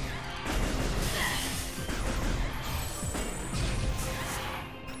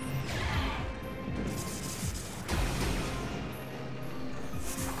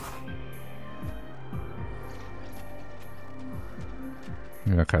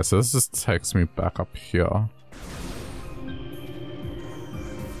 Okay, so this just takes me back up here.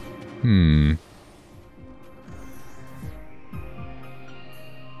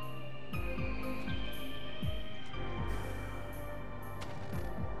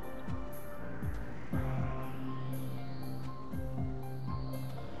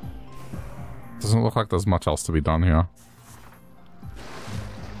 Doesn't look like there's much else to be done here.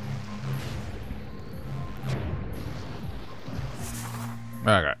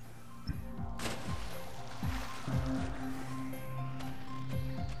 Okay.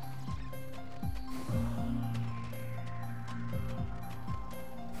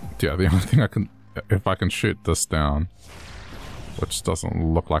 Yeah, the only thing I can... If I can shoot this down, which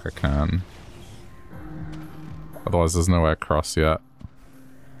doesn't look like I can. Otherwise there's no way across yet.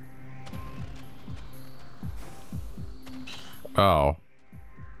 Oh.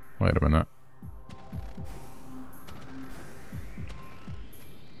 Wait a minute.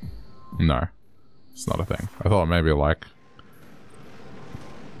 No. It's not a thing. I thought maybe like...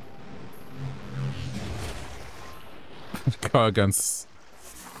 go against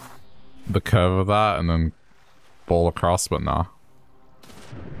the curve of that and then ball across, but nah.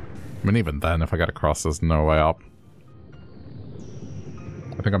 I mean, even then, if I get across, there's no way up.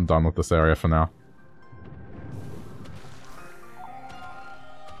 I think I'm done with this area for now.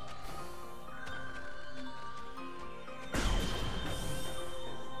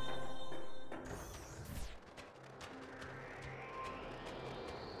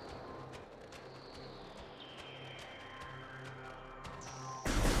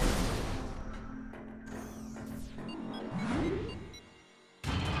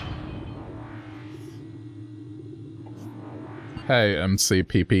 Hey,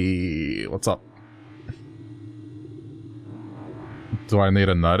 MCPP, what's up? Do I need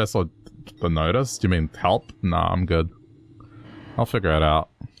a notice or the notice? Do you mean help? Nah, I'm good. I'll figure it out.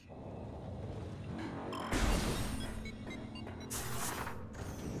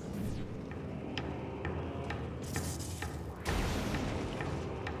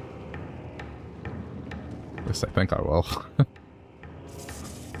 At least I think I will.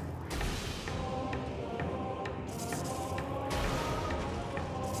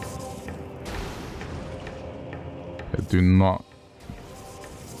 do not...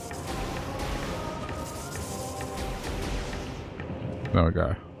 There we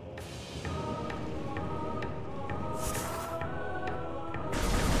go.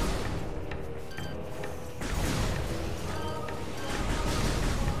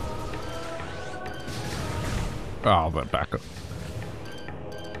 Oh, but back up.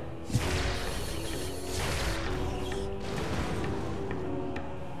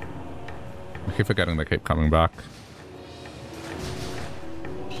 I keep forgetting they keep coming back.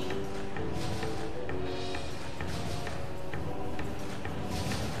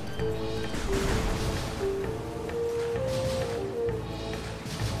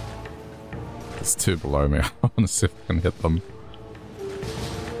 There's two below me. I want to see if I can hit them.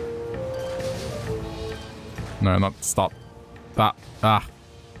 No, not stop. That. Ah.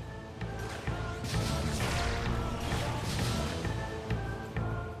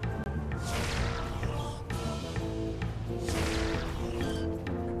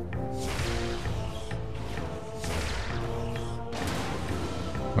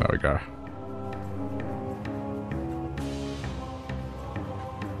 There we go.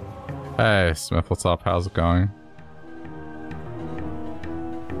 Hey, Smith, what's up? How's it going?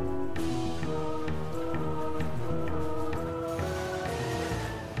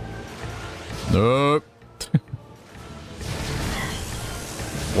 Nope.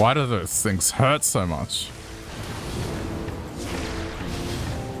 Why do those things hurt so much?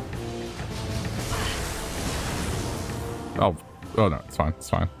 Oh, oh no, it's fine, it's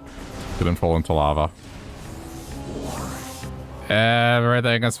fine. Didn't fall into lava.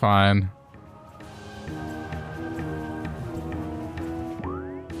 Everything is fine.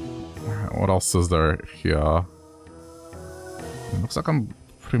 What else is there here? It looks like I'm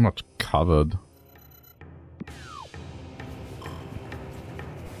pretty much covered.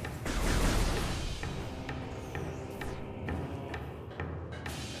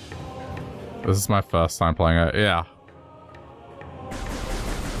 This is my first time playing it. Yeah.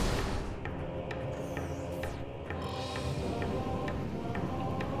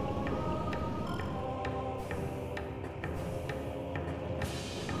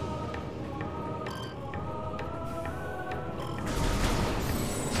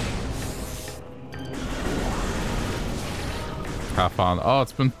 Have fun. Oh,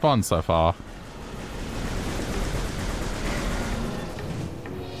 it's been fun so far.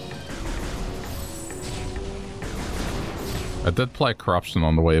 I did play Corruption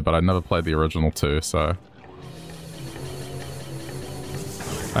on the Wii, but I never played the original 2, so...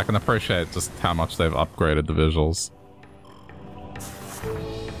 I can appreciate just how much they've upgraded the visuals.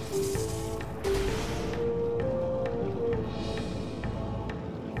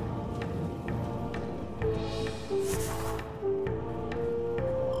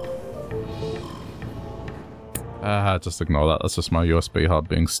 Just ignore that. That's just my USB hub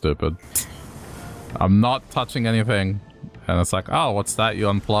being stupid. I'm not touching anything. And it's like, oh, what's that? You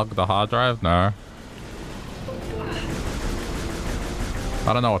unplugged the hard drive? No.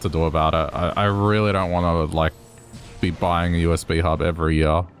 I don't know what to do about it. I really don't want to, like, be buying a USB hub every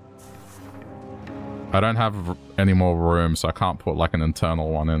year. I don't have any more room, so I can't put, like, an internal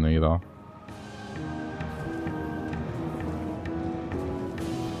one in either.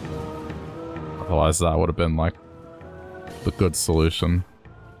 Otherwise, that would have been, like, the good solution.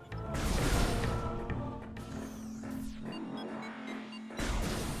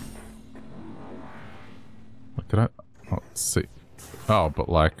 Did I? Let's see. Oh, but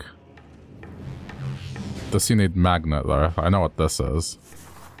like... Does he need magnet, though? I know what this is.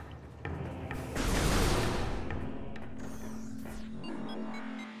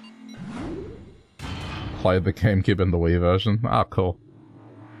 Play the GameCube in the Wii version? Ah, cool.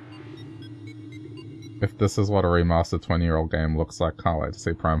 If this is what a remastered 20-year-old game looks like, can't wait to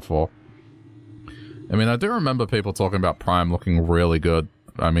see Prime 4. I mean, I do remember people talking about Prime looking really good.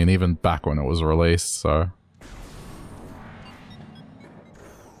 I mean, even back when it was released, so...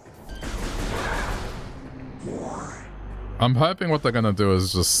 I'm hoping what they're gonna do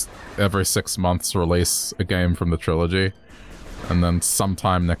is just every 6 months release a game from the trilogy. And then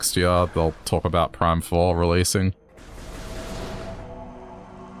sometime next year, they'll talk about Prime 4 releasing.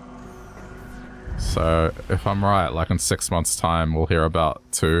 So, if I'm right, like in 6 months' time, we'll hear about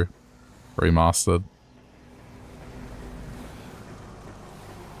 2 remastered.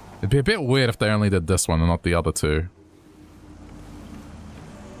 It'd be a bit weird if they only did this one and not the other 2.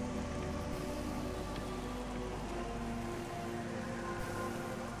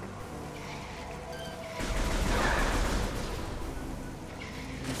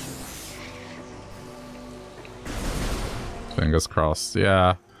 Fingers crossed,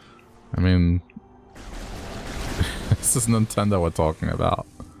 yeah. I mean... This is Nintendo we're talking about.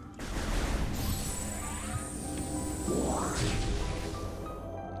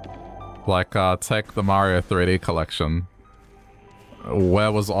 Like, take the Mario 3D collection.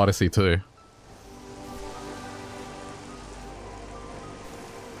 Where was Odyssey 2?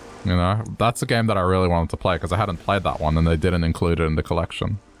 You know, that's a game that I really wanted to play because I hadn't played that one and they didn't include it in the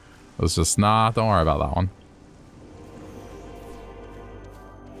collection. It was just, nah, don't worry about that one.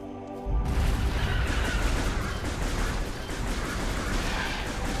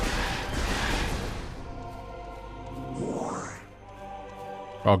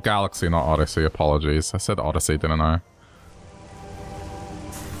 Oh, Galaxy, not Odyssey. Apologies. I said Odyssey, didn't I?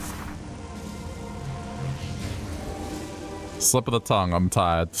 Slip of the tongue. I'm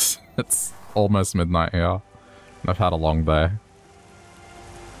tired. It's almost midnight here. And I've had a long day.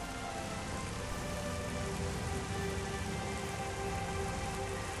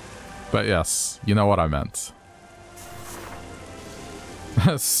 But yes, you know what I meant.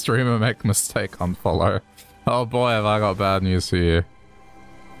 Streamer make mistake, unfollow. Oh boy, have I got bad news for you.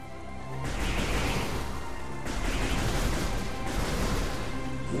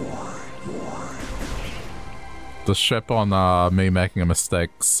 The ship on me making a mistake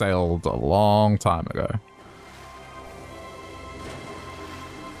sailed a long time ago.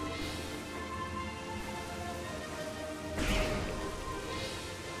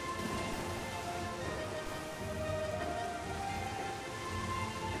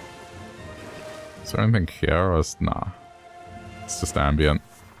 Is there anything here or is... Nah. It's just ambient.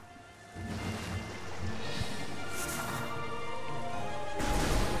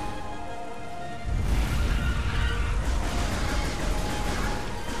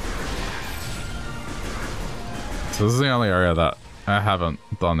 So this is the only area that I haven't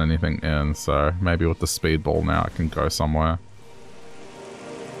done anything in, so maybe with the speedball now I can go somewhere.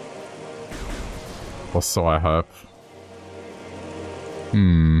 Or so I hope.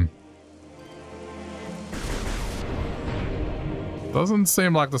 Doesn't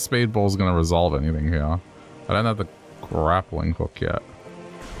seem like the speedball's gonna resolve anything here. I don't have the grappling hook yet.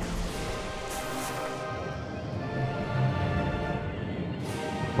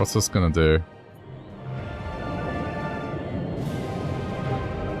 What's this gonna do?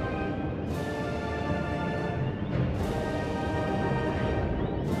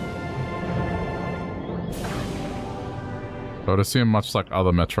 I would assume, much like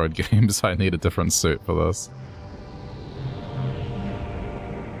other Metroid games, I need a different suit for this.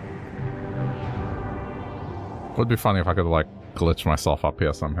 Would be funny if I could, like, glitch myself up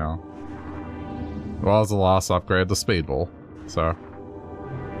here somehow. Well, was the last upgrade, the speedball, so...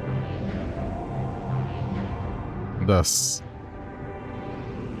 This.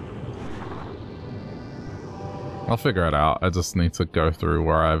 I'll figure it out, I just need to go through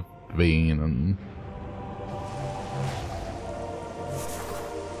where I've been and...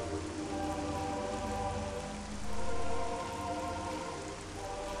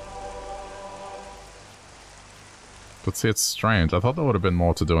 But see, it's strange. I thought there would have been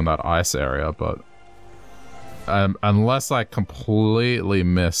more to do in that ice area, but... unless I completely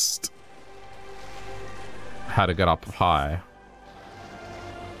missed how to get up high.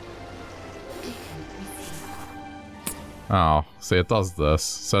 Oh, see, it does this.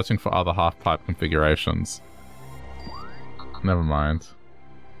 Searching for other half-pipe configurations. Never mind.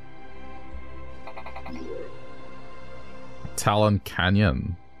 Talon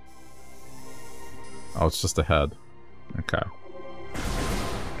Canyon. Oh, it's just ahead. Okay.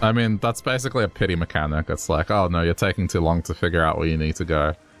 I mean, that's basically a pity mechanic. It's like, oh no, you're taking too long to figure out where you need to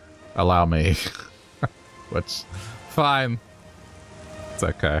go. Allow me. Which, fine. It's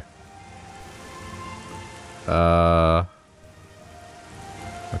okay. Did I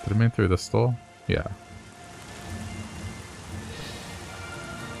mean through this door? Yeah.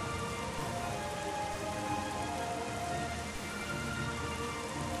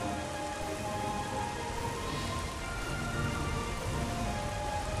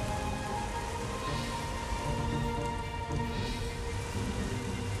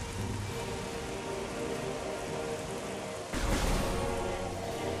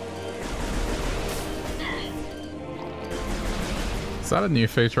 Is that a new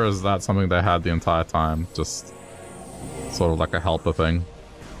feature or is that something they had the entire time? Just sort of like a helper thing.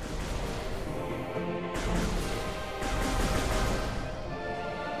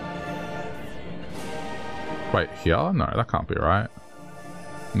 Wait, here? No, that can't be right.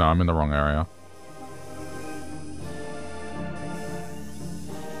 No, I'm in the wrong area.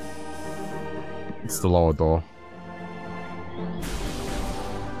 It's the lower door.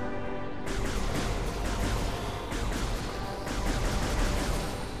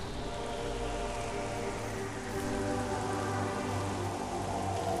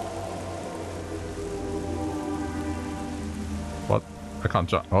 I can't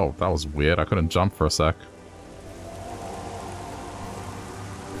jump. Oh, that was weird. I couldn't jump for a sec.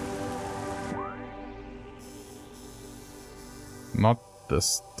 Not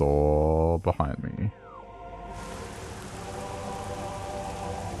this door behind me.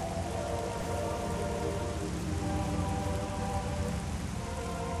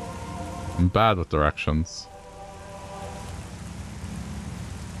 I'm bad with directions.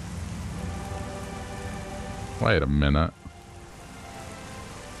 Wait a minute.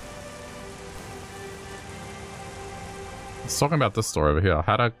 It's talking about this door over here.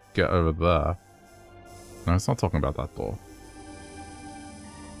 How'd I get over there? No, it's not talking about that door.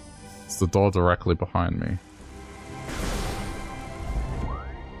 It's the door directly behind me.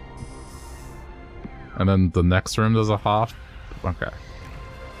 And then the next room there's a half. Okay.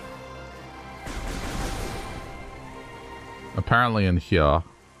 Apparently in here.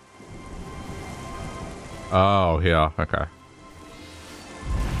 Oh, here. Okay.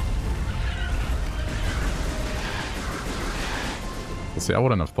 See, I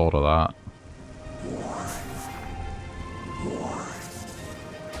wouldn't have thought of that.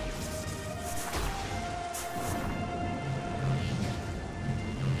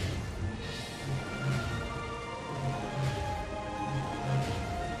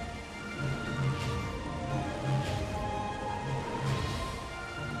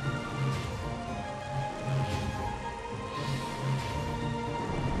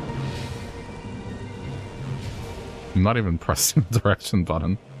 I'm not even pressing the direction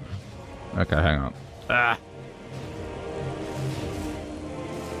button. Okay, hang on. Ah!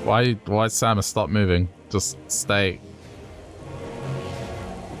 Why Samus stop moving? Just stay.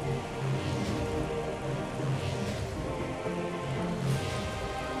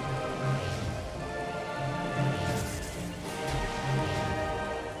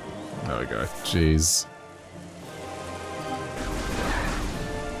 There we go. Jeez.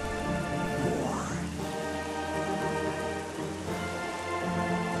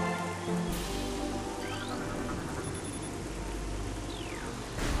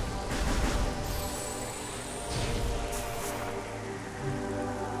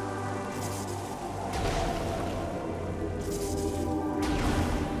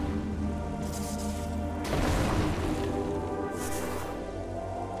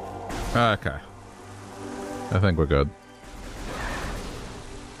 Okay. I think we're good.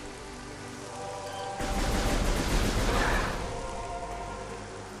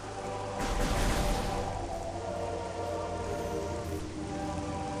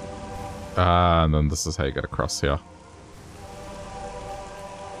 And then this is how you get across here.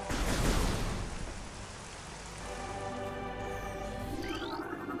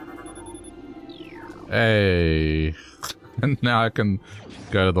 Hey. And now I can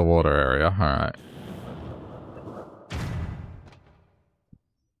go to the water area. Alright.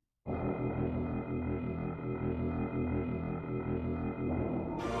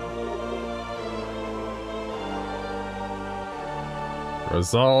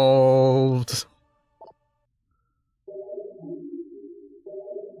 Resolved.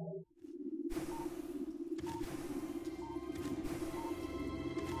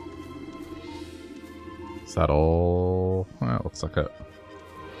 Is that all? Well, it looks like it.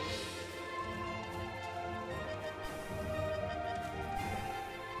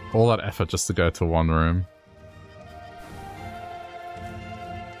 All that effort just to go to one room.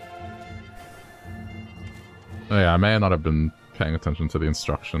 Oh yeah, I may not have been paying attention to the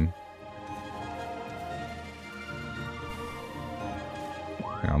instruction.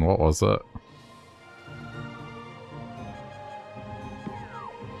 Hang on, what was it?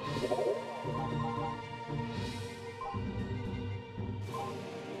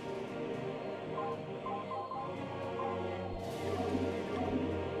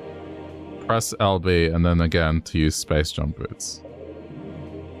 Press LB and then again to use space jump boots.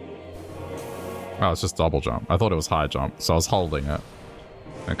 Oh, it's just double jump. I thought it was high jump, so I was holding it.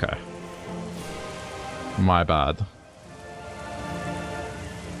 Okay. My bad.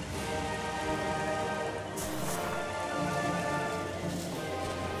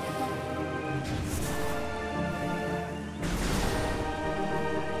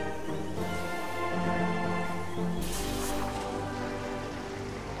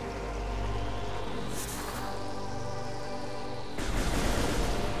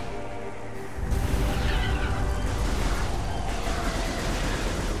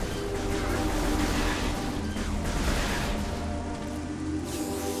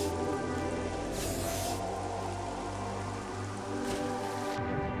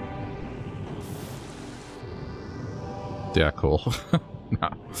 Yeah, cool. No.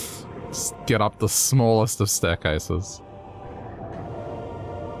 Just get up the smallest of staircases.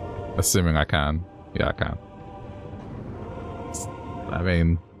 Assuming I can. Yeah, I can. I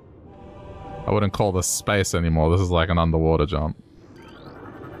mean, I wouldn't call this space anymore. This is like an underwater jump.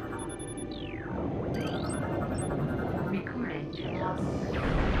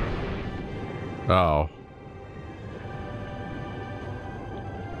 Oh.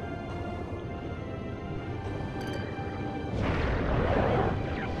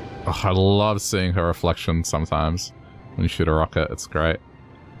 Oh, I love seeing her reflection sometimes when you shoot a rocket. It's great.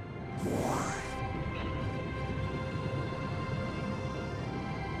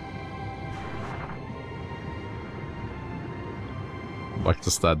 Like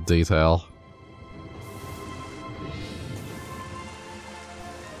just that detail.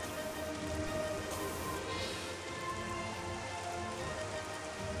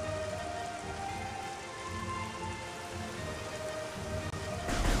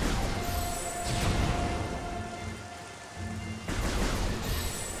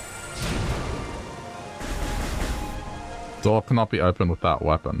 Door cannot be opened with that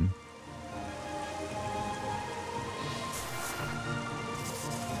weapon.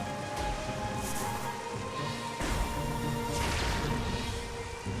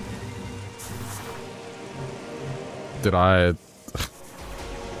 Did I...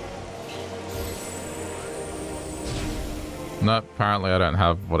 No, apparently I don't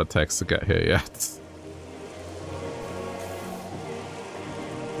have what it takes to get here yet.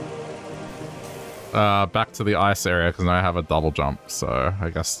 Back to the ice area, because now I have a double jump, so I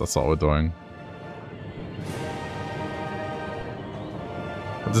guess that's what we're doing.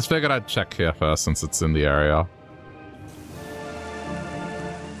 I just figured I'd check here first, since it's in the area.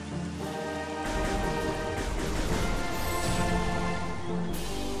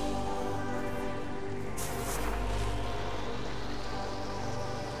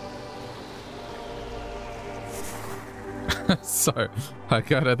 So, I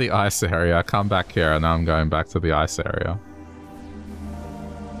go to the ice area, I come back here, and now I'm going back to the ice area.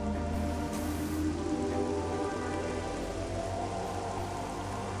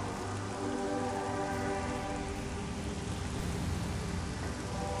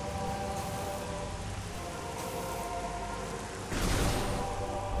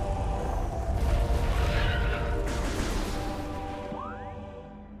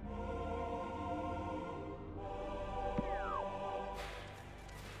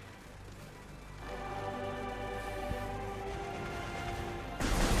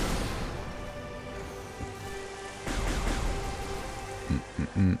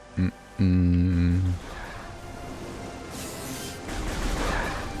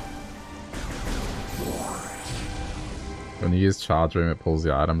 When you use charge room, it pulls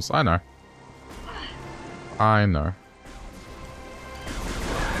the items. I know. I know.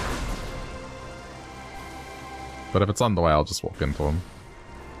 But if it's on the way, I'll just walk into him.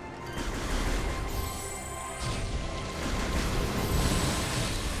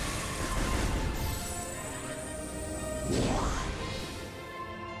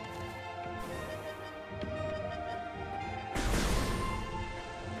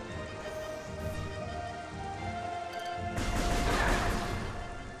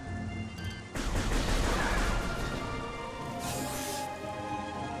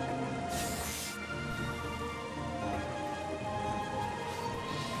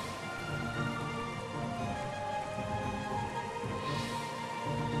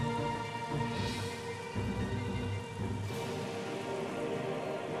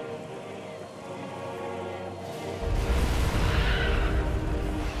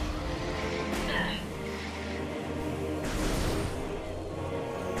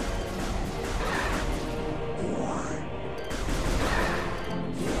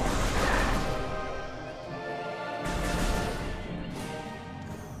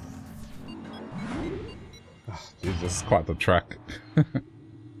 Jesus, quite the trek.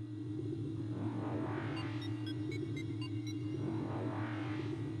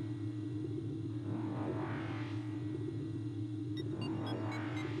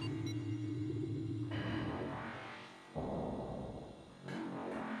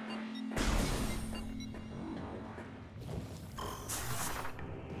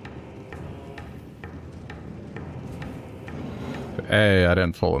 Hey, I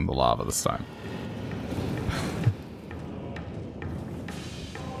didn't fall in the lava this time.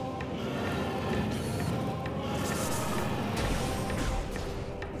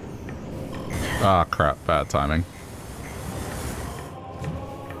 Ah, crap. Bad timing.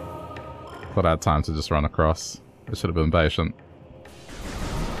 Thought I had time to just run across. I should have been patient.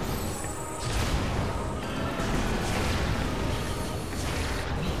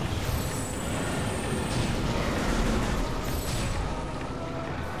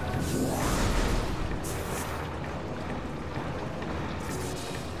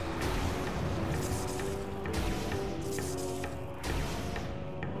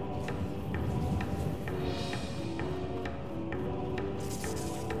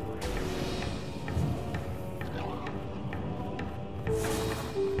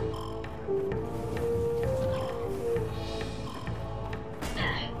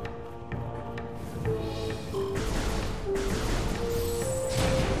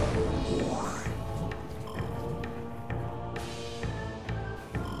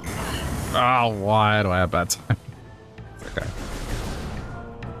 Oh, why do I have bad time? Okay.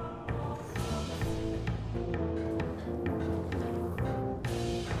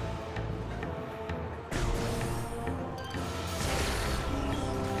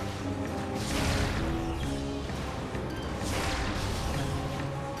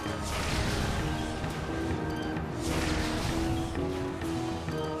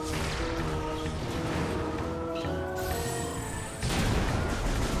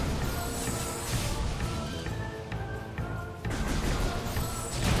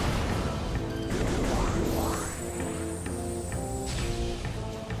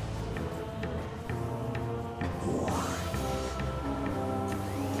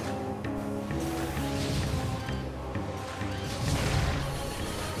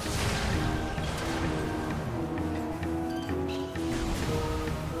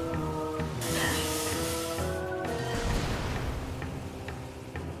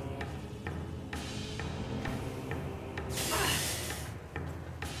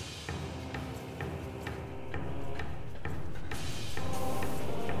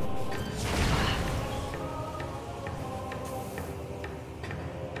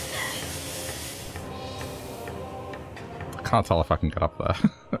 Can't tell if I can get up there.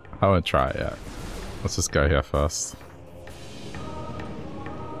 I won't try it yet. Let's just go here first.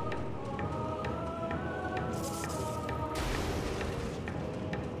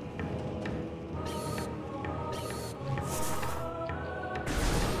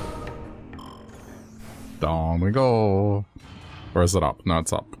 Down we go. Or is it up? No,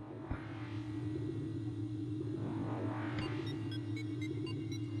 it's up.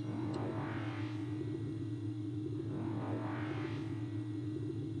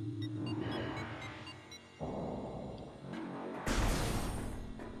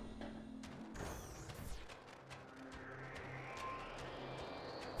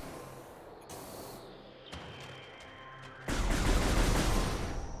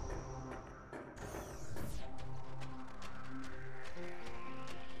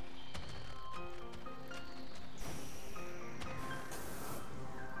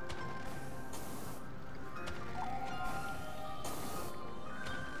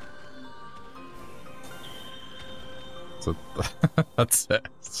 So that's it.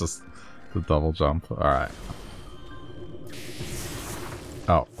 It's just the double jump. Alright.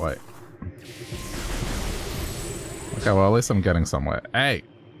 Oh, wait. Okay, well, at least I'm getting somewhere. Hey!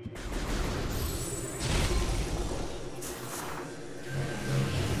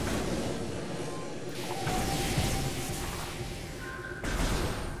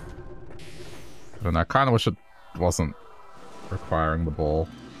 And I kind of wish it wasn't requiring the ball.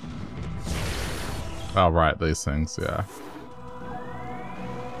 Oh, right, these things, yeah.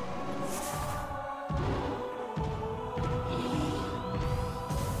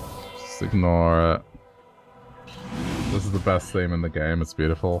 Just ignore it. This is the best theme in the game, it's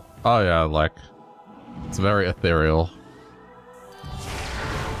beautiful. Oh yeah, like, it's very ethereal.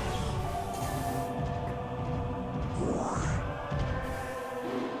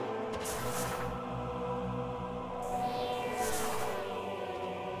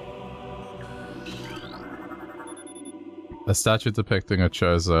 A statue depicting a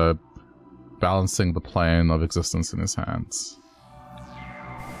Chozo balancing the plane of existence in his hands.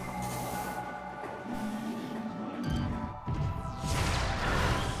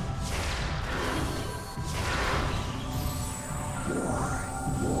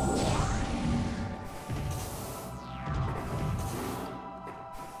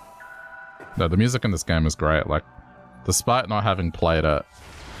 No, the music in this game is great. Like, despite not having played it,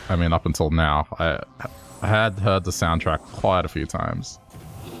 I mean, up until now, I had heard the soundtrack quite a few times.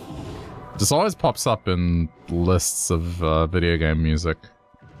 Just always pops up in lists of video game music.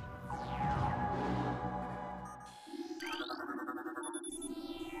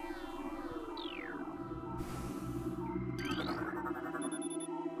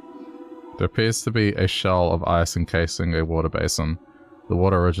 There appears to be a shell of ice encasing a water basin. The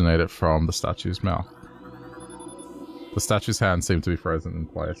water originated from the statue's mouth. The statue's hands seem to be frozen in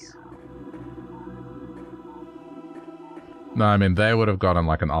place. No, I mean, they would have gotten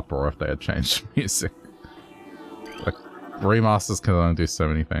like an uproar if they had changed music. Like, remasters can only do so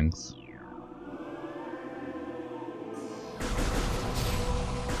many things.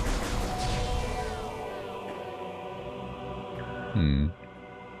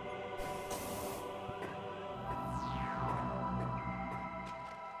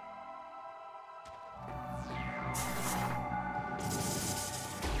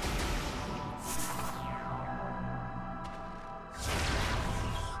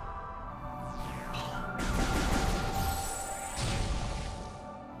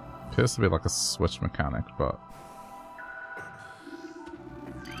 Appears to be like a switch mechanic, but...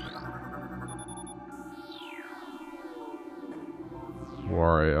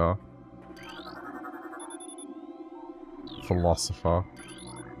 Warrior. Philosopher.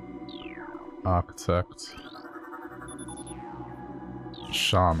 Architect.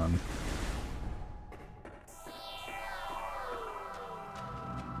 Shaman.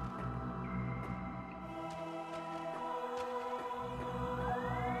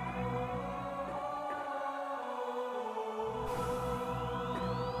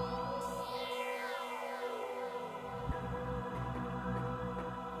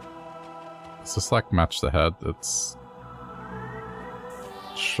 It's just like match the head. It's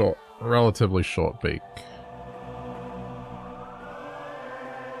short, relatively short beak.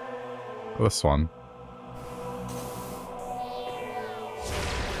 This one.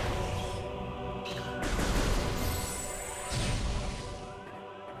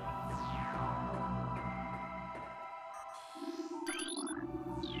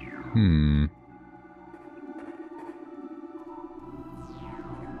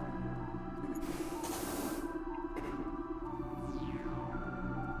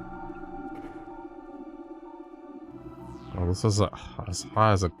 Well, this is as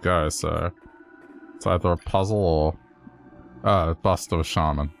high as it goes, so it's either a puzzle or bust of a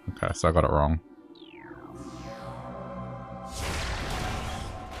shaman. Okay, so I got it wrong.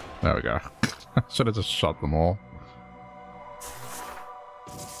 There we go. Should have just shot them all.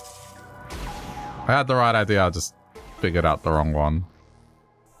 I had the right idea, I just figured out the wrong one.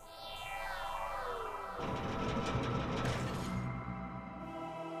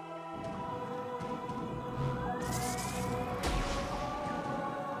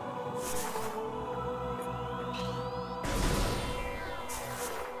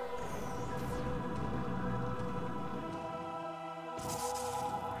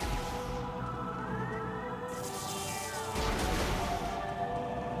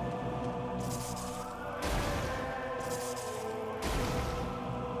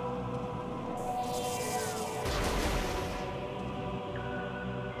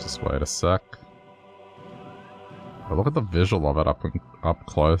 Wait a sec. Oh, look at the visual of it up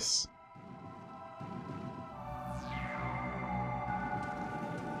close.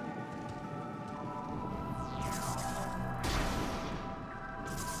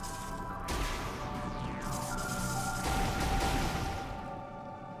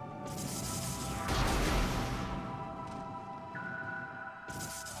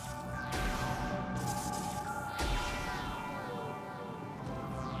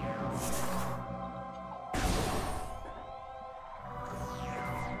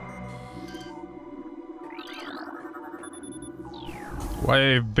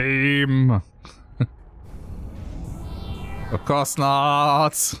 Wave beam! Of course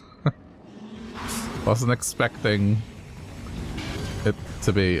not! Wasn't expecting it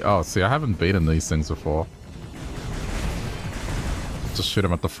to be... Oh, see, I haven't beaten these things before. Just shoot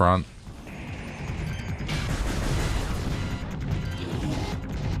him at the front.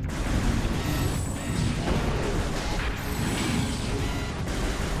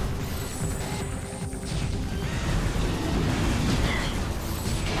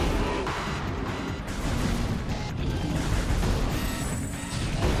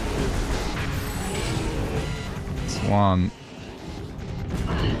 One.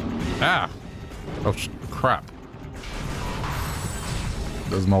 Ah! Oh, crap.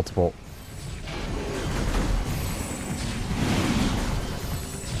 There's multiple.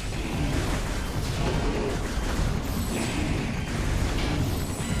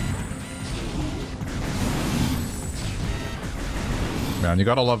 Man, you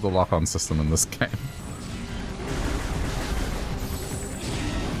gotta love the lock-on system in this game.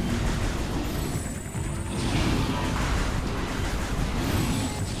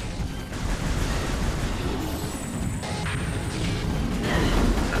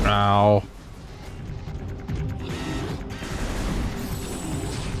 Ow.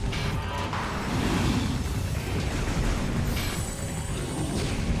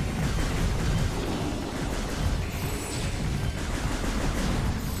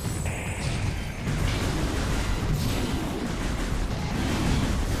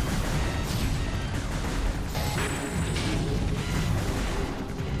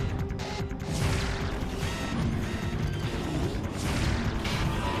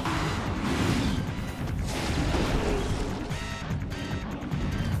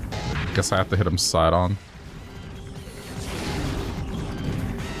 Guess I have to hit him side on.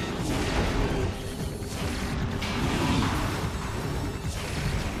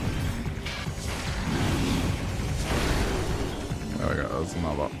 There we go, there's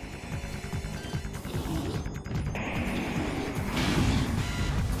another.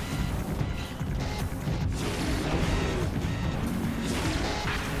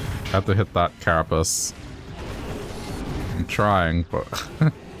 Have to hit that carapace. I'm trying, but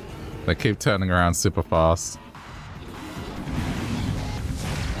they keep turning around super fast.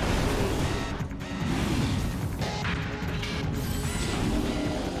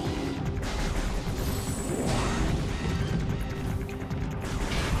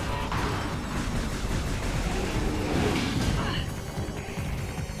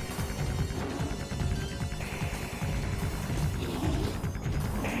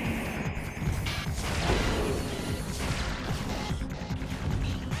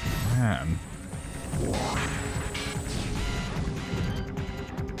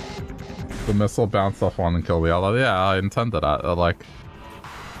 The missile bounced off one and killed the other. Yeah, I intended that. Like,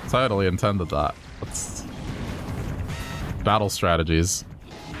 totally intended that. It's battle strategies.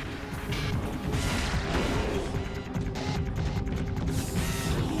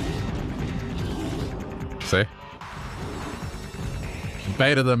 See?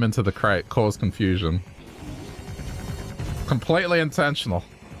 Baited them into the crate, caused confusion. Completely intentional.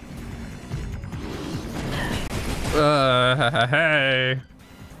 Hey.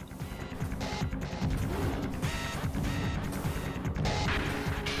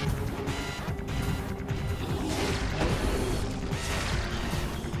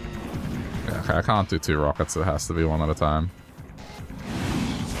 Okay, I can't do 2 rockets, it has to be 1 at a time.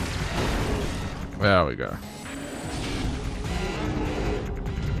 There we go.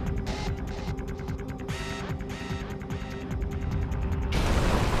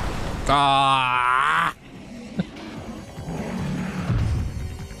 Ah!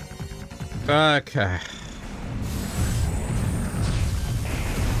 Okay.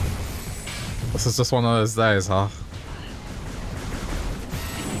 This is just one of those days, huh?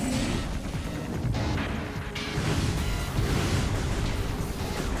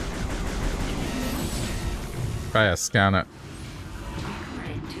 Oh yeah, scan it.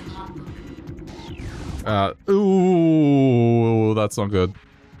 Ooh, that's not good.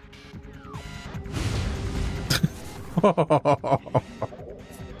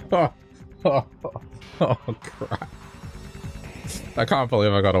 Oh, crap. I can't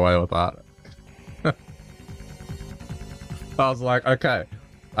believe I got away with that. I was like, okay,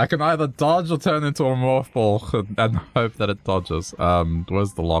 I can either dodge or turn into a morph ball and hope that it dodges.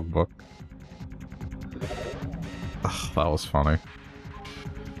 Where's the logbook? Ugh, that was funny.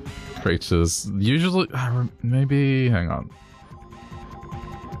 Creatures. Usually, maybe, hang on.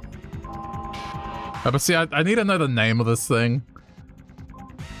 But see, I need to know the name of this thing.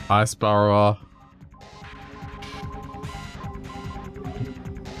 Ice Burrower.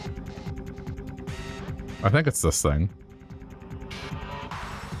 I think it's this thing.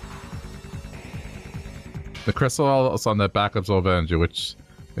 The crystals on their back absorb energy, which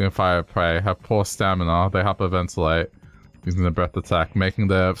they can fire prey, have poor stamina, they hyperventilate using their breath attack, making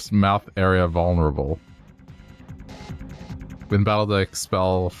their mouth area vulnerable. In battle, they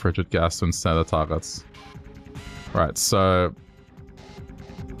expel frigid gas to ensnare targets. Right, so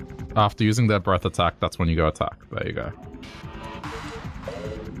after using their breath attack, that's when you go attack. There you go.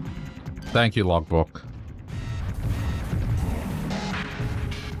 Thank you, logbook.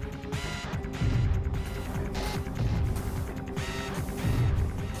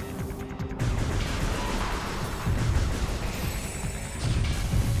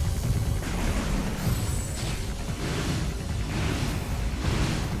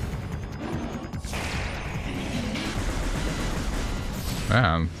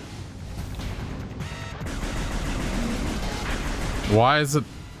 Man. Why is it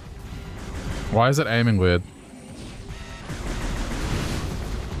aiming weird?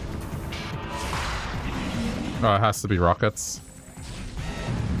 Oh, it has to be rockets.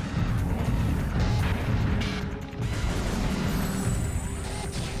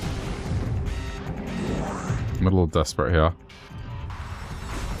 I'm a little desperate here.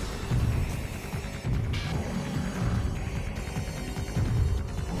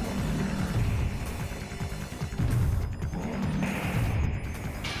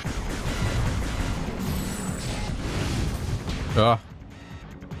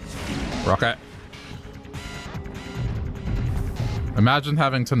 Rocket. Imagine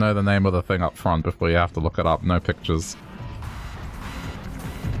having to know the name of the thing up front before you have to look it up. No pictures.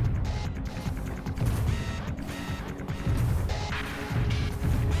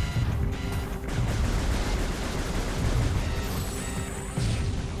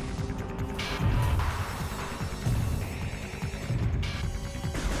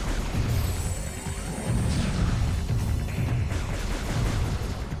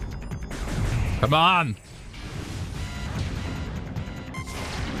 Come on!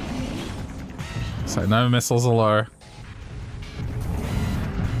 So no missiles are low.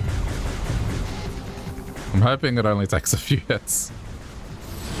 I'm hoping it only takes a few hits.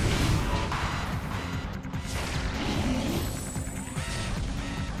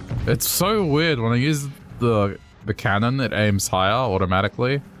 It's so weird when I use the cannon, it aims higher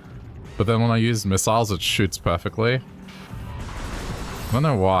automatically, but then when I use missiles, it shoots perfectly. I don't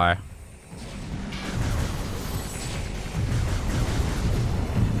know why.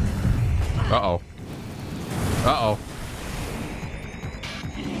 Uh-oh. Uh-oh.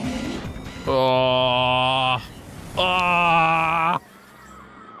 Oh. Oh.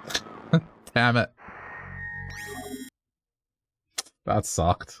 Damn it. That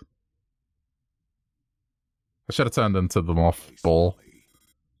sucked. I should have turned into the morph ball.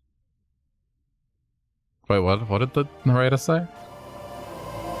 Wait, what? What did the narrator say?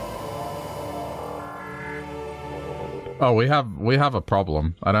 Oh, we have a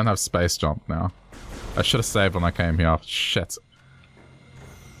problem. I don't have space jump now. I should have saved when I came here. Shit.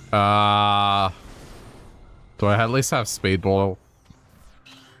 Do I at least have speedball?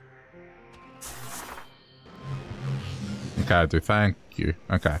 Okay, I do. Thank you.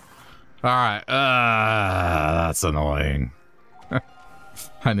 Okay. Alright. That's annoying.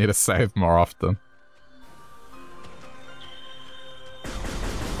 I need to save more often.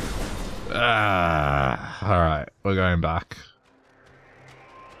 Alright. We're going back.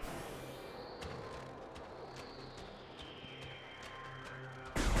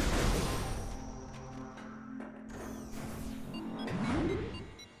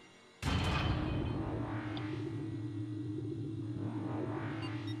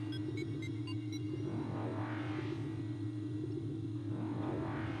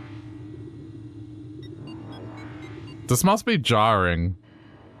 This must be jarring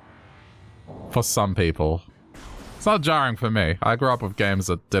for some people. It's not jarring for me. I grew up with games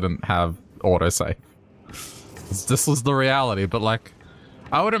that didn't have autosave. This was the reality, but like,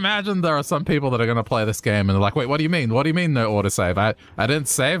 I would imagine there are some people that are going to play this game and they're like, wait, what do you mean? What do you mean no autosave? I didn't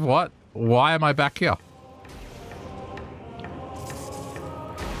save? What? Why am I back here?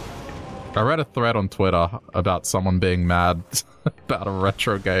 I read a thread on Twitter about someone being mad about a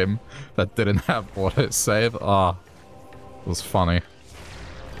retro game that didn't have autosave. Ah, it was funny.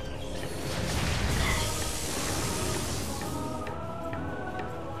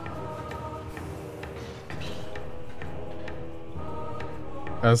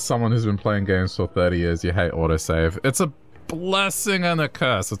 As someone who's been playing games for 30 years, you hate autosave. It's a blessing and a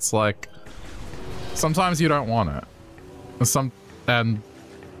curse. It's like, sometimes you don't want it. And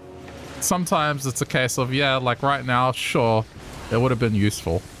sometimes it's a case of, yeah, like right now, sure, it would have been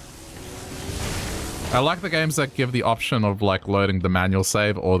useful. I like the games that give the option of like loading the manual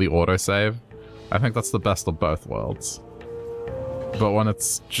save or the autosave. I think that's the best of both worlds. But when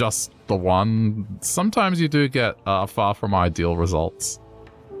it's just the one, sometimes you do get far from ideal results.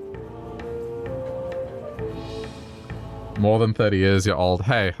 More than 30 years, you're old.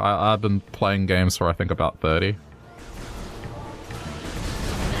 Hey, I've been playing games for I think about 30.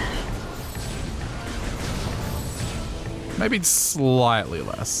 Maybe slightly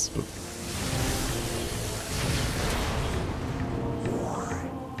less, but...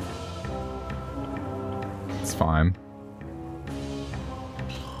 it's fine.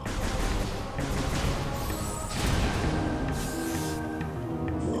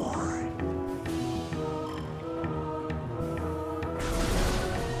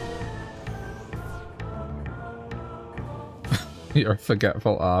 Your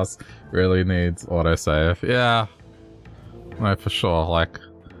forgetful ass really needs autosave. Yeah. No, for sure. Like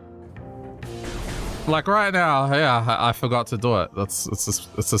right now, yeah, I forgot to do it. It's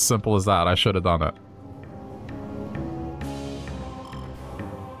as simple as that. I should have done it.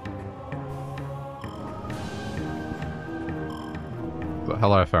 But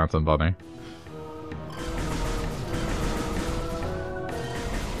hello, Phantom Bunny.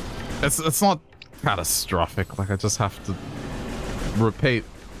 It's not catastrophic. Like I just have to repeat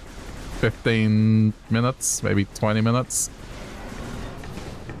 15 minutes, maybe 20 minutes.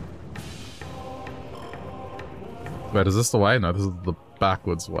 Wait, is this the way? No, this is the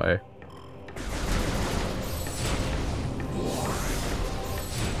backwards way.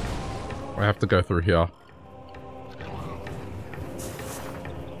 I have to go through here.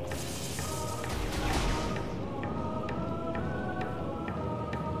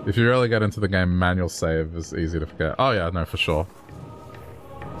 If you really get into the game, manual save is easy to forget. Oh yeah, no, for sure.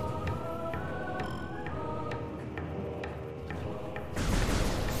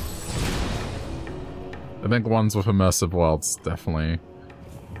 I think ones with immersive worlds definitely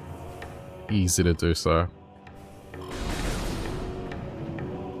easy to do so.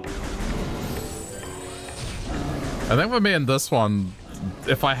 I think for me in this one,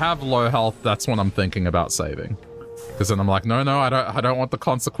 if I have low health, that's when I'm thinking about saving. Because then I'm like, no, I don't want the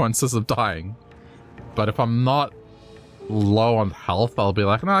consequences of dying. But if I'm not low on health, I'll be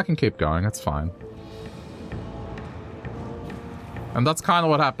like, no, I can keep going, it's fine. And that's kind of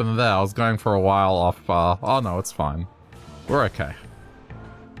what happened there. I was going for a while off, oh no, it's fine. We're okay.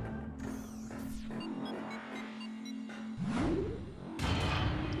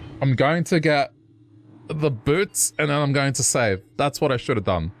 I'm going to get the boots, and then I'm going to save. That's what I should have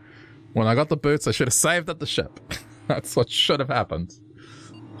done. When I got the boots, I should have saved at the ship. That's what should have happened.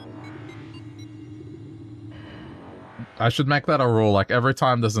 I should make that a rule, like every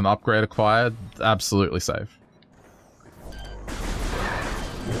time there's an upgrade acquired, absolutely save.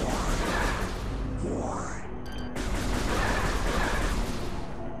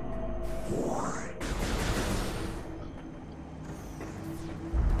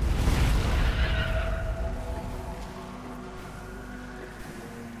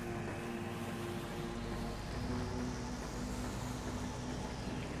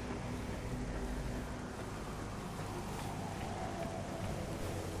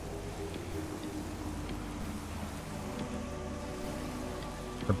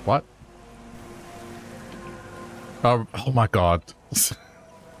 What? Oh my god.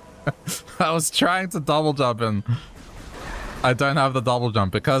 I was trying to double jump and I don't have the double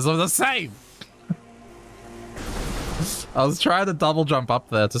jump because of the save. I was trying to double jump up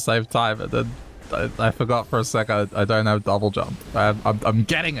there to save time and then I forgot for a sec I don't have double jump. I'm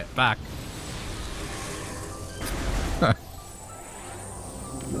getting it back.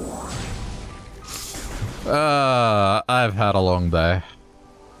 I've had a long day.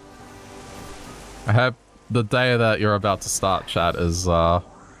 I hope the day that you're about to start, chat, is a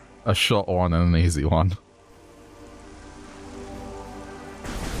short one and an easy one.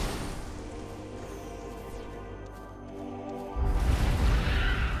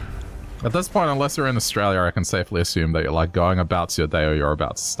 At this point, unless you're in Australia, I can safely assume that you're like going about your day or you're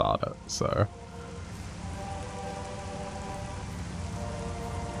about to start it, so...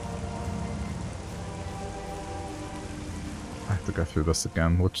 I have to go through this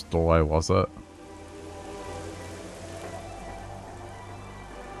again. Which doorway was it?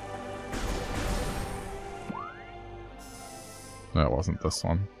 No, it wasn't this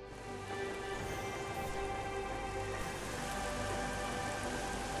one.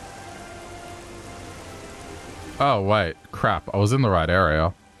 Oh, wait. Crap. I was in the right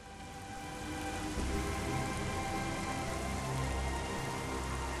area.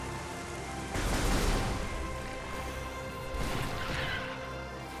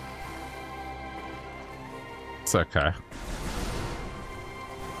 It's okay.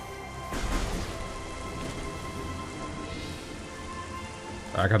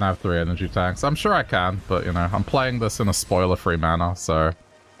 I can have 3 energy tanks. I'm sure I can, but, you know, I'm playing this in a spoiler-free manner, so...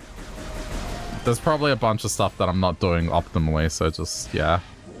 There's probably a bunch of stuff that I'm not doing optimally, so just, yeah.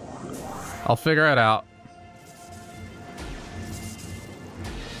 I'll figure it out.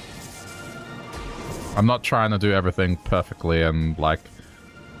 I'm not trying to do everything perfectly and, like,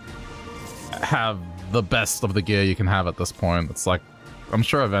 have the best of the gear you can have at this point. It's like, I'm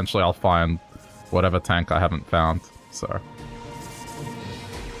sure eventually I'll find whatever tank I haven't found, so...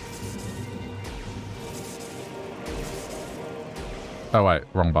 Oh wait,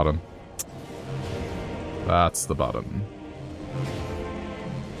 wrong button. That's the button.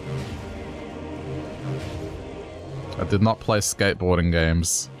 I did not play skateboarding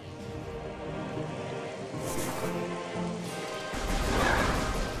games.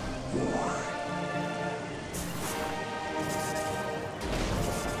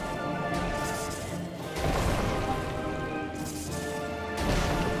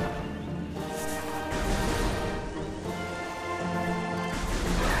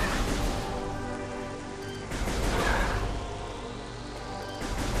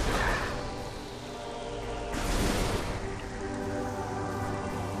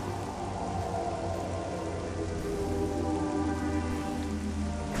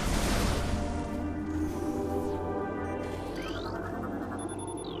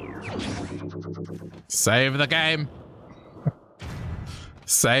 Save the game.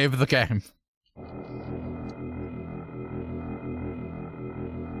 Save the game.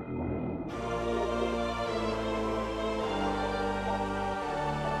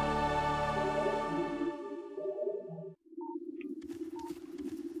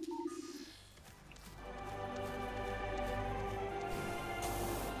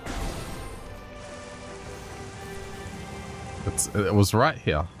 It was right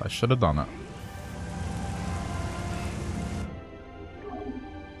here. I should have done it.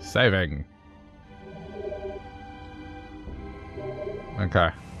 Saving. Okay.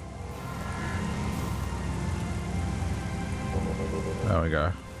 There we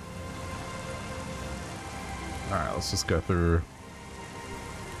go. Alright, let's just go through.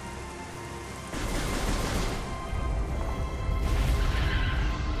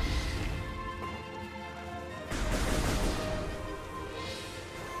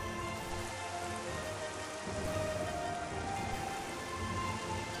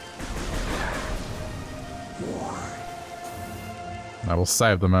 I will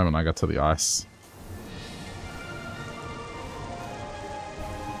save the moment I get to the ice.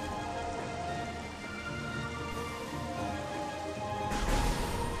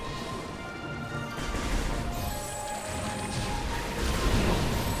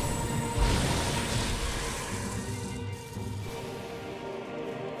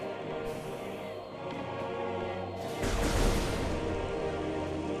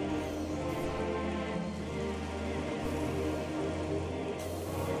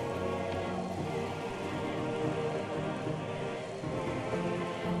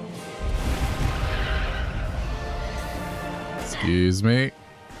 Excuse me.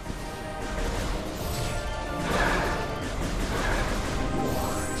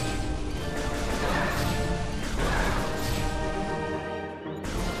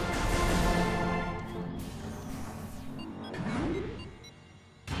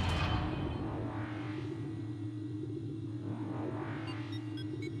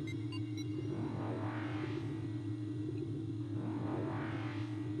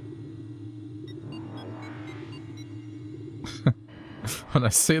 When I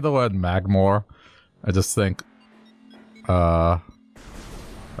see the word Magmore, I just think, like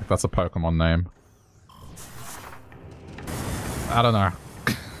that's a Pokemon name. I don't know.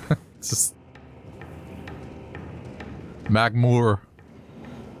 It's just Magmoor.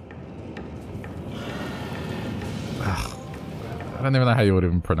 Ugh. I don't even know how you would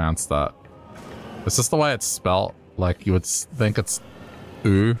even pronounce that. It's just the way it's spelled. Like you would think it's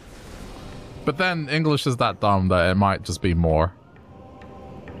ooh, but then English is that dumb that it might just be more.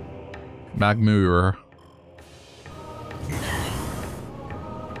 Magmoor.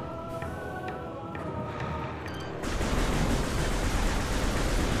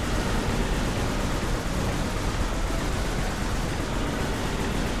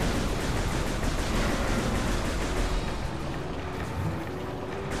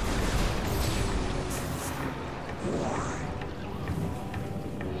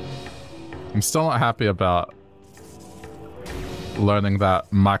 I'm still not happy about learning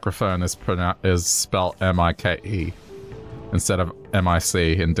that microphone is spelled M-I-K-E instead of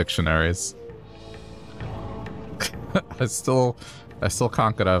M-I-C in dictionaries. I still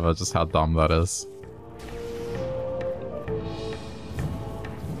can't get over just how dumb that is.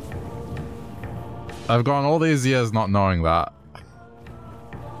 I've gone all these years not knowing that.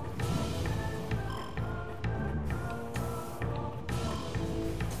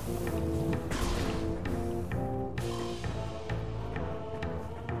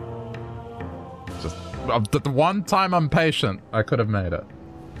 The one time I'm patient, I could have made it.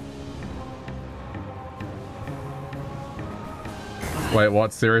 Wait,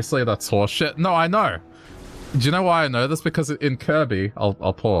 what? Seriously? That's horseshit? No, I know. Do you know why I know this? Because in Kirby, I'll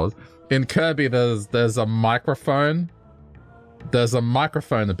pause. In Kirby, there's a microphone. There's a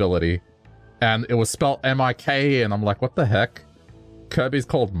microphone ability, and it was spelled M-I-K-E, and I'm like, what the heck? Kirby's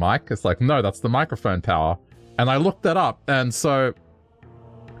called Mike? It's like, no, that's the microphone power. And I looked it up, and so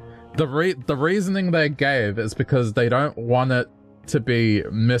the reasoning they gave is because they don't want it to be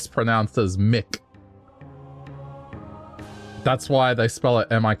mispronounced as Mick. That's why they spell it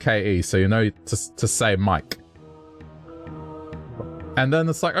M-I-K-E, so you know to say Mike. And then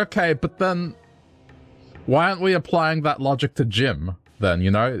it's like, okay, but then why aren't we applying that logic to Jim then, you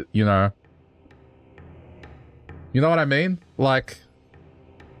know what I mean? Like,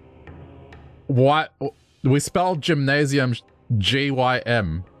 why we spell gymnasium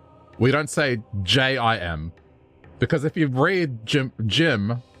G-Y-M. We don't say J-I-M. Because if you read Jim,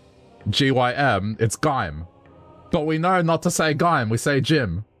 G-Y-M, it's Gym. But we know not to say Gym, we say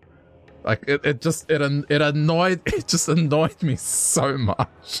Jim. Like, it just annoyed me so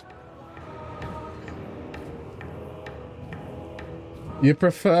much. You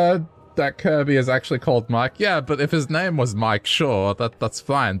preferred that Kirby is actually called Mike? Yeah, but if his name was Mike, sure, that's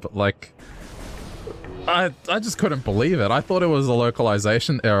fine, but like, I just couldn't believe it. I thought it was a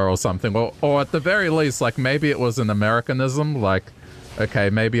localization error or something, or at the very least, like, maybe it was an Americanism, like, okay,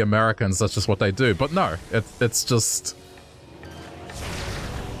 maybe Americans, that's just what they do, but no, it's just,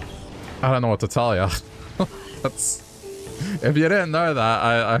 I don't know what to tell you. That's... If you didn't know that,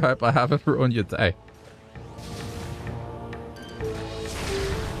 I hope I haven't ruined your day.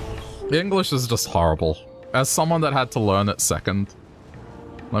 English is just horrible. As someone that had to learn it second,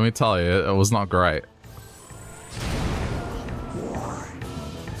 let me tell you, it was not great.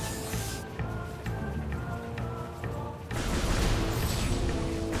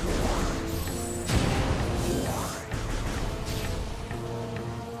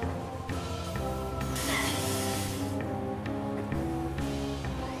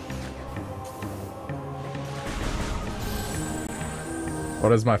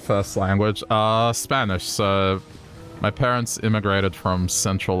 What is my first language? Spanish. So my parents immigrated from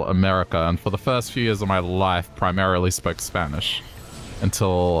Central America, and for the first few years of my life, primarily spoke Spanish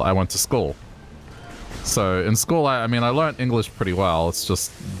until I went to school. So in school, I mean, I learned English pretty well. It's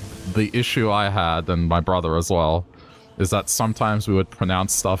just the issue I had, and my brother as well, is that sometimes we would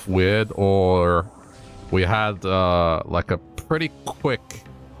pronounce stuff weird, or we had like a pretty quick...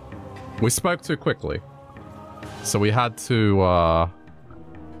 We spoke too quickly. So we had to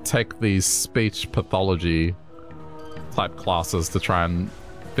take these speech pathology type classes to try and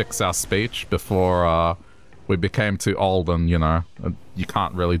fix our speech before we became too old, and you know, you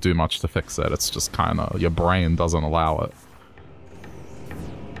can't really do much to fix it. It's just kind of, your brain doesn't allow it.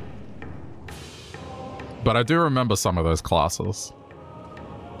 But I do remember some of those classes.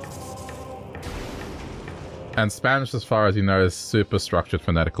 And Spanish, as far as you know, is super structured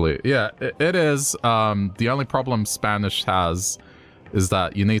phonetically. Yeah, it is. The only problem Spanish has is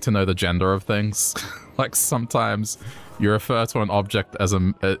that you need to know the gender of things. Like, sometimes you refer to an object as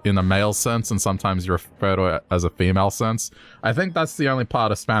in a male sense, and sometimes you refer to it as a female sense. I think that's the only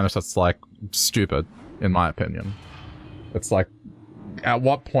part of Spanish that's, like, stupid, in my opinion. It's like, at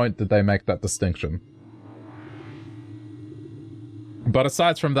what point did they make that distinction? But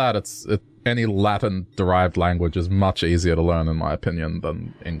aside from that, any Latin-derived language is much easier to learn, in my opinion,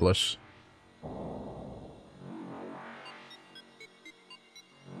 than English.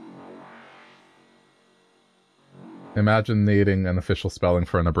 Imagine needing an official spelling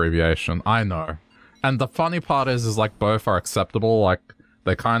for an abbreviation. I know. And the funny part is like, both are acceptable. Like,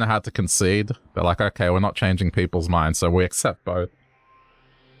 they kind of had to concede. They're like, okay, we're not changing people's minds, so we accept both.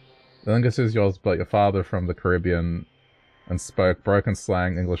 The linguist is yours, but your father from the Caribbean and spoke broken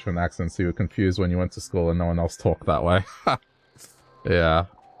slang English with an accent, so you were confused when you went to school and no one else talked that way. Yeah,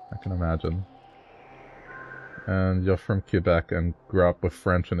 I can imagine. And you're from Quebec and grew up with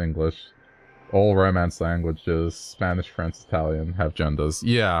French and English. All Romance languages, Spanish, French, Italian, have genders.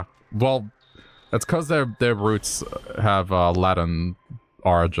 Yeah, well, it's because their roots have Latin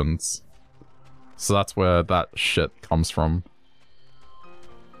origins. So that's where that shit comes from.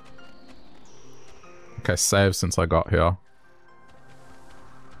 Okay, save since I got here.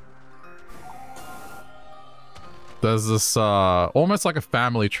 There's this, almost like a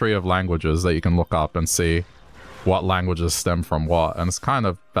family tree of languages that you can look up and see what languages stem from what, and it's kind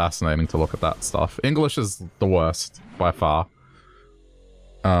of fascinating to look at that stuff. English is the worst, by far.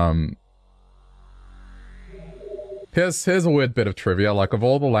 Here's a weird bit of trivia. Like, of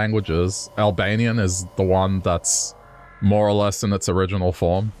all the languages, Albanian is the one that's more or less in its original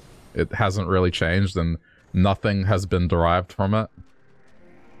form. It hasn't really changed, and nothing has been derived from it.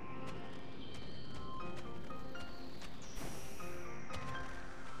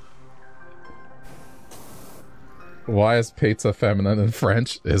 Why is pizza feminine in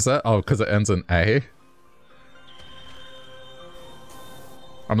French? Is it? Oh, because it ends in A?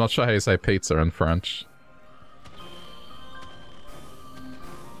 I'm not sure how you say pizza in French.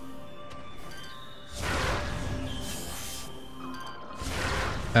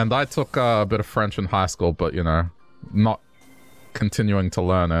 And I took a bit of French in high school, but, you know, not continuing to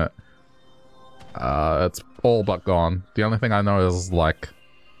learn it. It's all but gone. The only thing I know is, like,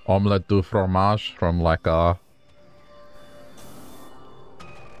 omelette du fromage from, like,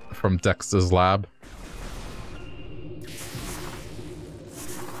 from Dexter's Lab.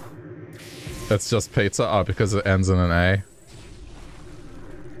 It's just pizza? Oh, because it ends in an A.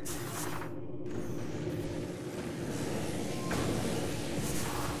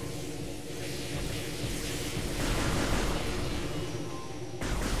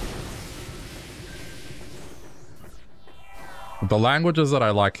 The languages that I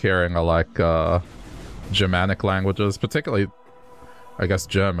like hearing are like Germanic languages, particularly, I guess,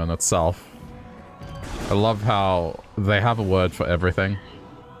 German itself. I love how they have a word for everything.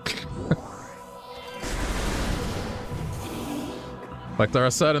 Like, there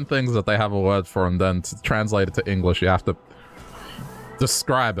are certain things that they have a word for, and then to translate it to English, you have to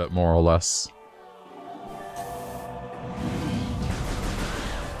describe it more or less.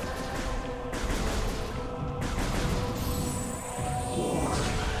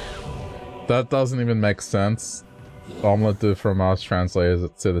 That doesn't even make sense. Omelette de fromage translates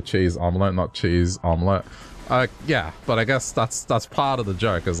it to the cheese omelette, not cheese omelette. Yeah, but I guess that's part of the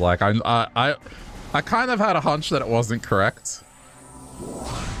joke. Is like I kind of had a hunch that it wasn't correct.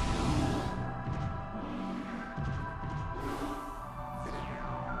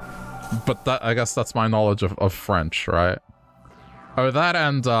 But that, I guess that's my knowledge of French, right? Oh, that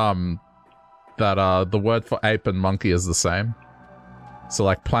and the word for ape and monkey is the same. So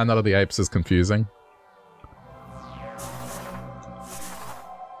like Planet of the Apes is confusing.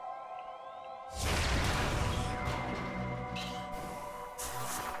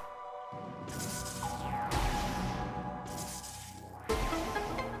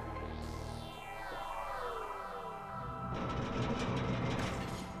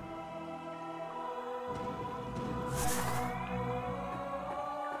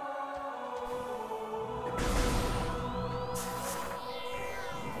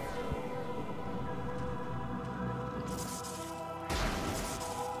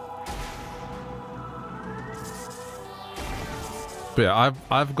 But yeah,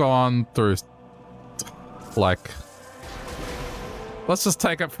 I've gone through, like, let's just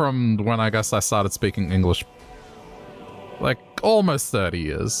take it from when I guess I started speaking English, like, almost 30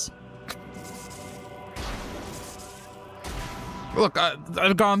 years. Look,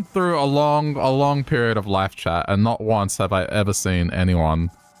 I've gone through a long period of live chat, and not once have I ever seen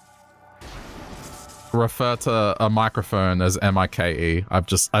anyone refer to a microphone as M-I-K-E.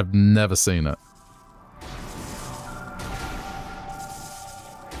 I've never seen it.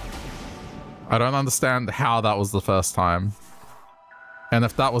 I don't understand how that was the first time. And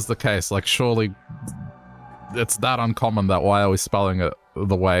if that was the case, like, surely it's that uncommon that why are we spelling it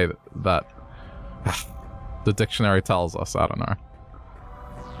the way that the dictionary tells us? I don't know.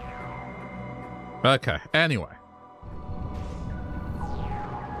 Okay, anyway.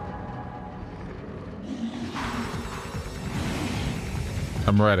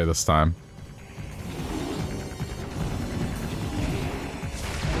 I'm ready this time.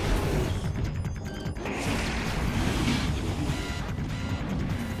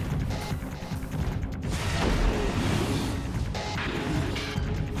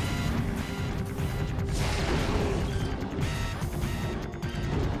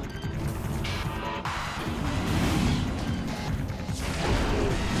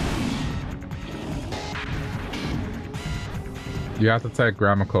 You have to take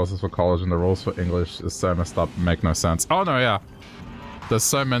grammar courses for college, and the rules for English is so messed up, make no sense. Oh no, yeah. There's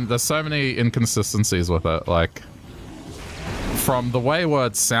so many inconsistencies with it, like from the way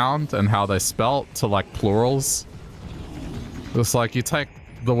words sound and how they spell to like plurals. It's like you take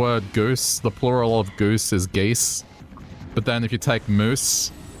the word goose, the plural of goose is geese, but then if you take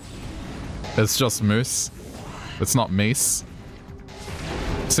moose, it's just moose. It's not meese.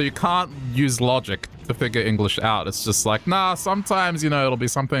 So you can't use logic to figure English out. It's just like, nah, sometimes, you know, it'll be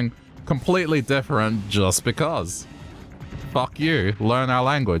something completely different just because. Fuck you. Learn our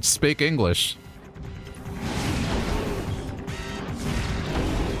language. Speak English.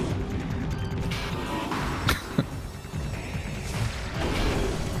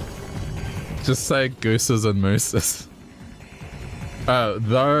 Just say gooses and mooses.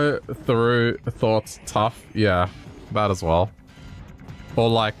 Though, through, thoughts, tough. Yeah, that as well. Or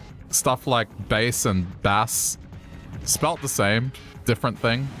like, stuff like bass and bass. Spelt the same, different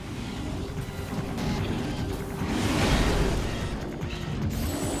thing.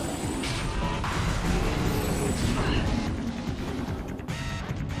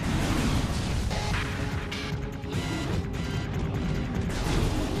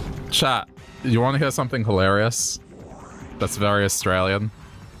 Chat, you want to hear something hilarious? That's very Australian.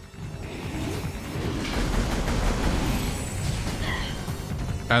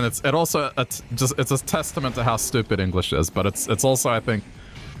 And it's a testament to how stupid English is, but it's also, I think,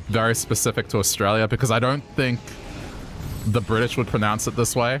 very specific to Australia, because I don't think the British would pronounce it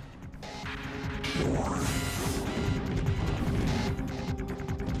this way.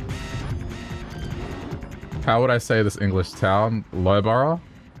 How would I say this English town? Loughborough?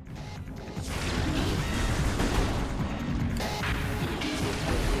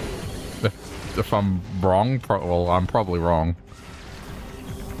 If I'm wrong, well, I'm probably wrong.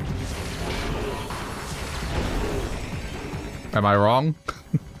 Am I wrong?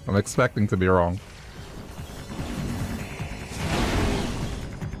 I'm expecting to be wrong.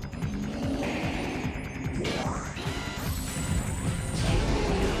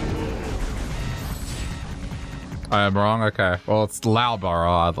 I am wrong? Okay. Well, it's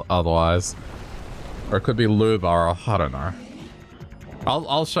Loughborough otherwise. Or it could be Loughborough. I don't know.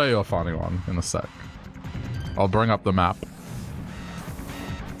 I'll show you a funny one in a sec. I'll bring up the map.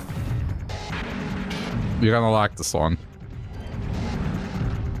 You're gonna like this one.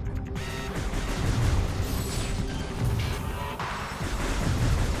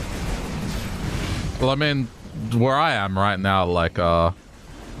 Well, I mean, where I am right now, like,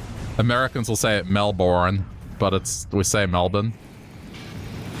 Americans will say it Melbourne, but we say Melbourne.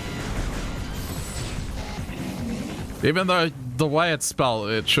 Even though the way it's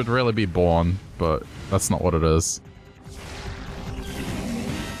spelled, it should really be born, but that's not what it is.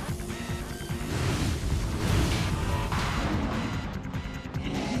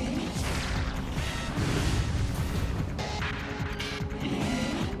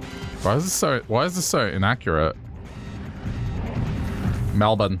 Why is this so inaccurate?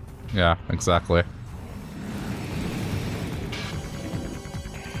 Melbourne. Yeah, exactly.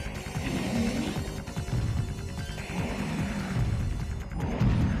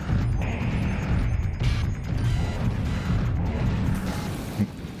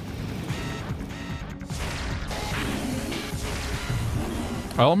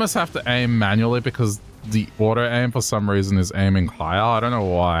 I almost have to aim manually because the auto aim for some reason is aiming higher. I don't know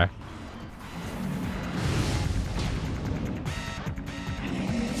why.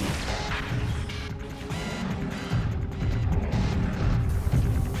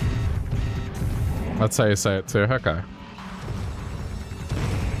 That's how you say it too. Okay.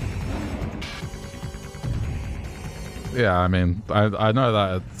 Yeah, I mean, I know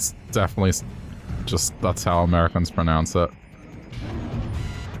that it's definitely just that's how Americans pronounce it.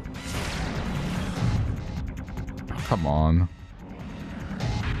 Oh, come on.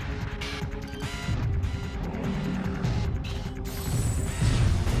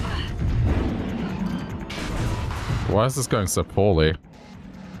 Why is this going so poorly?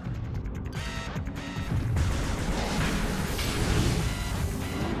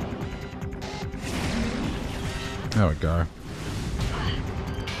 There we go.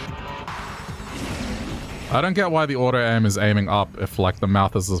 I don't get why the auto aim is aiming up if, like, the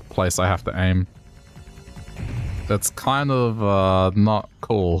mouth is the place I have to aim. That's kind of, not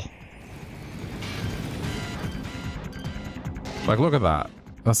cool. Like, look at that.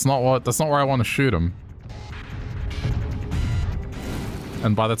 That's not where I want to shoot him.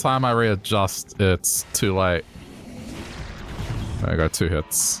 And by the time I readjust, it's too late. There you go, 2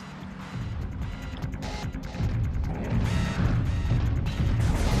 hits.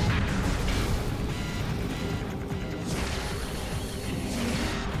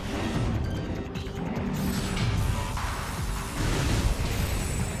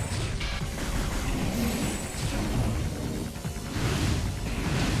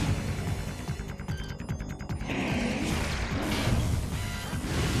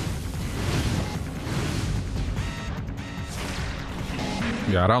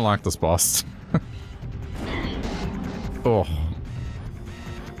 Yeah, I don't like this boss. Oh.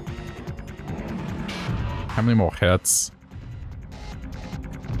 How many more hits?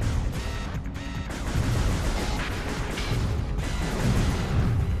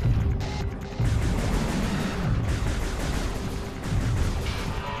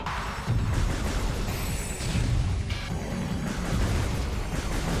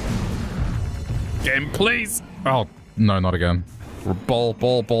 Game, please! Oh, no, not again. Ball,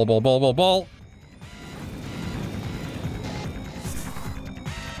 ball, ball, ball, ball, ball, ball.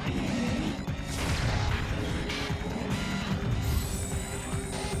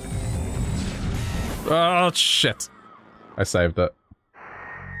 Oh, shit. I saved it.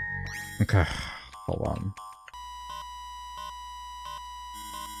 Okay, hold on.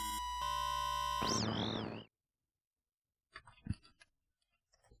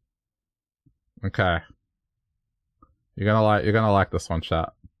 Okay. You're gonna like this one,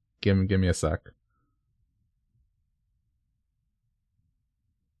 chat. Give me a sec.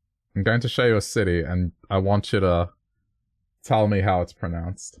 I'm going to show you a city, and I want you to tell me how it's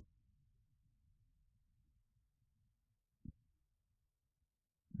pronounced.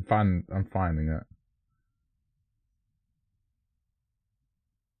 I'm finding it.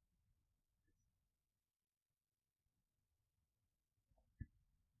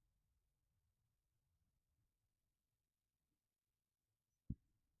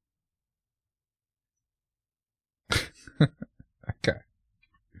 Okay.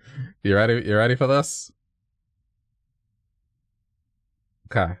 You ready? You ready for this?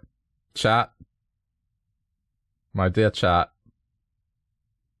 Okay. Chat. My dear chat.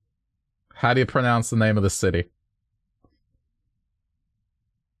 How do you pronounce the name of the city?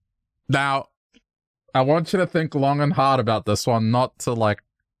 Now, I want you to think long and hard about this one, not to, like,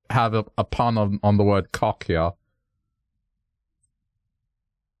 have a pun on the word cock here.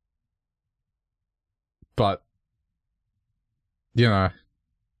 But, you know,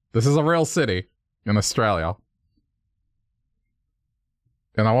 this is a real city. in Australia.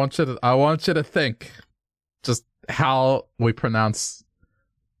 And I want you to think just how we pronounce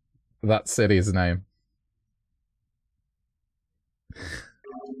that city's name.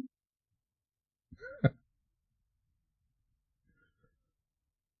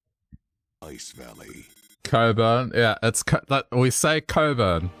 Ice Valley. Coburn. Yeah, it's that we say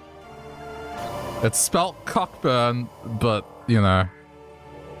Coburn. It's spelt Cockburn, but you know,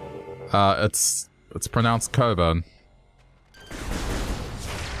 it's pronounced Coburn.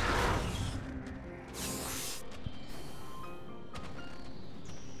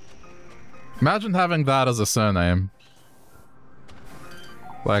 Imagine having that as a surname.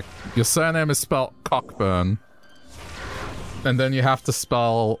 Like, your surname is spelt Cockburn. And then you have to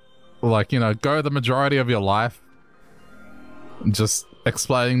spell, like, you know, go the majority of your life just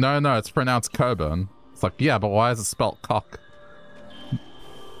explaining, no, it's pronounced Coburn. It's like, yeah, but why is it spelt cock?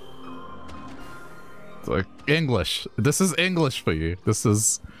 It's like, English. This is English for you. This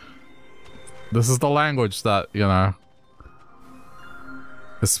is the language that, you know,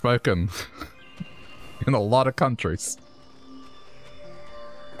 is spoken in a lot of countries.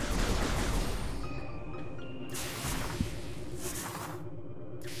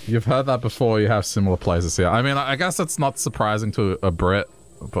 You've heard that before, you have similar places here. I mean, I guess it's not surprising to a Brit,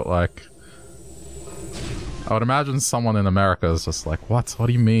 but like, I would imagine someone in America is just like, what? What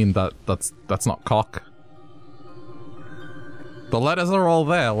do you mean that's not cock? The letters are all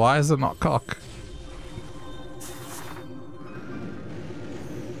there, why is it not cock?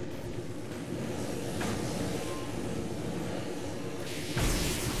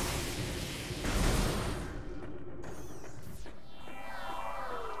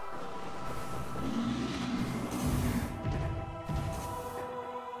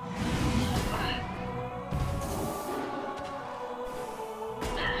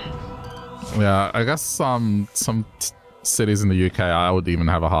 Yeah, I guess some cities in the UK I would even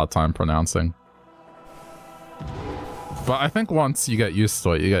have a hard time pronouncing. But I think once you get used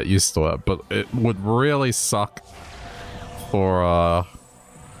to it, you get used to it. But it would really suck for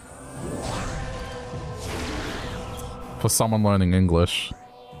someone learning English.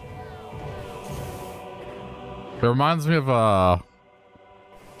 It reminds me of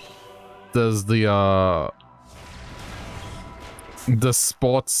there's the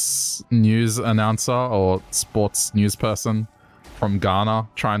sports news announcer or sports news person from Ghana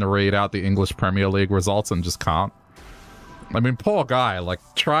trying to read out the English Premier League results and just can't. I mean, poor guy, like,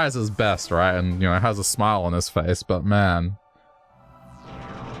 tries his best, right? And, you know, has a smile on his face, but man.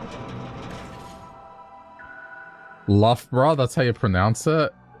 Loughborough, that's how you pronounce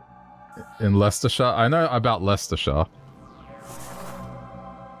it? In Leicestershire? I know about Leicestershire.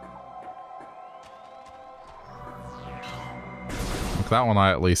 That one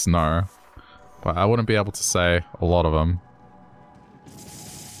I at least know, but I wouldn't be able to say a lot of them.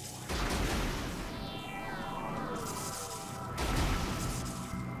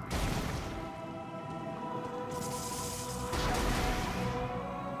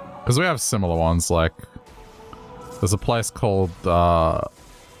 Because we have similar ones, like there's a place called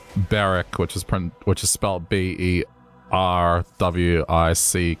Berwick, which is spelled B-E-R-W-I-C-K.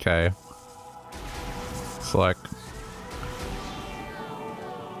 It's like,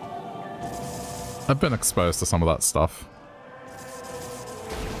 I've been exposed to some of that stuff.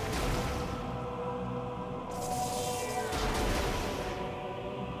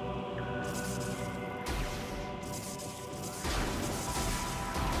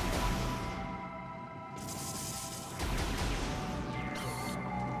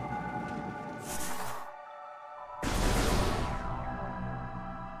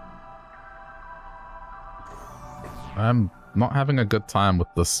 I'm not having a good time with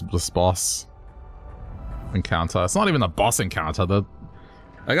this boss encounter. It's not even a boss encounter.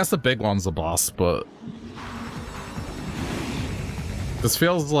 I guess the big one's a boss, but this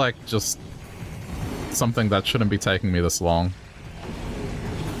feels like just something that shouldn't be taking me this long.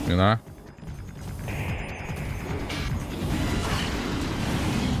 You know?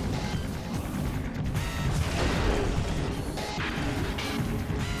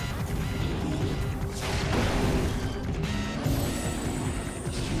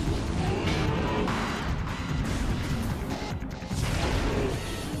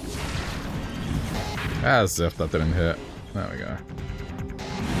 As if that didn't hit. There we go.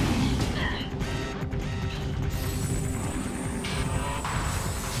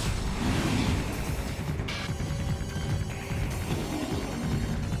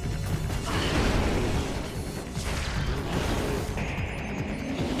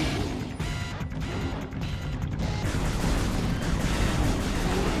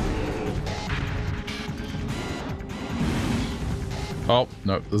 Oh,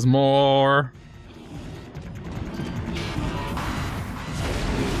 no, there's more.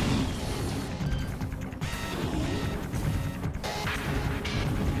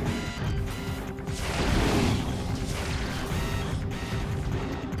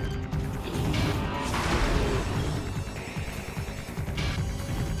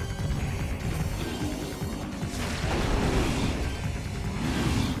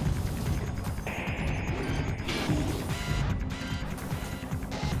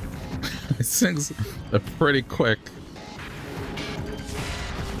 These things are pretty quick.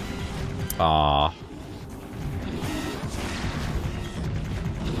 Ah.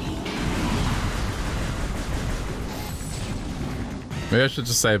 Maybe I should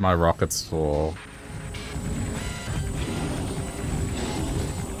just save my rockets for...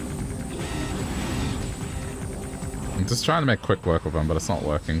 I'm just trying to make quick work of them, but it's not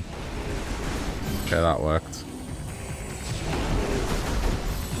working. Okay, that worked.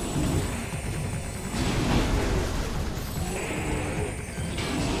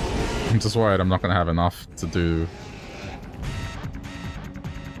 I'm just worried I'm not going to have enough to do...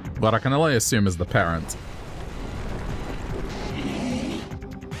 What I can only assume is the parent.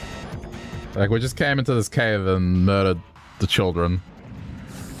 Like, we just came into this cave and murdered the children.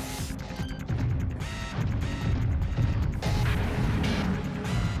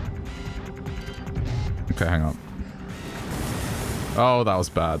 Okay, hang on. Oh, that was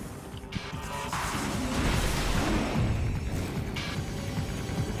bad.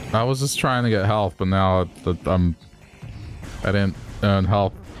 I was just trying to get health, but now I didn't earn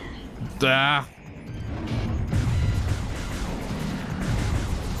health. Ah!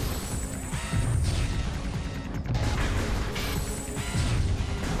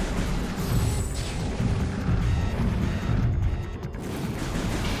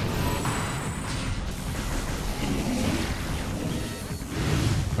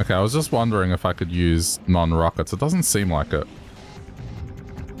 Okay, I was just wondering if I could use non-rockets. It doesn't seem like it.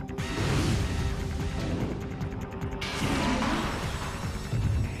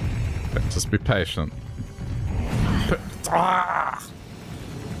 Okay, just be patient. Ah!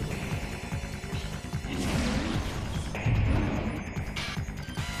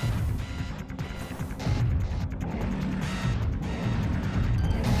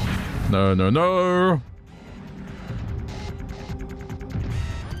 No, no, no!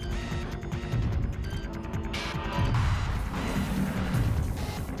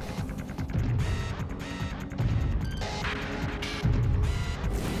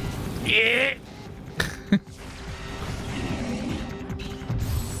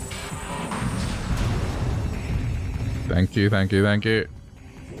 Thank you, thank you, thank you.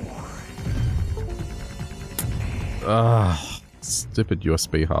 Ugh, stupid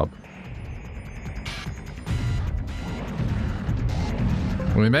USB hub.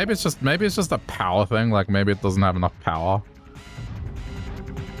 I mean, maybe it's just a power thing. Like maybe it doesn't have enough power.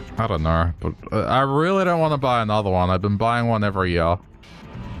 I don't know, but I really don't want to buy another one. I've been buying one every year.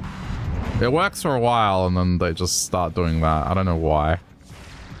 It works for a while, and then they just start doing that. I don't know why.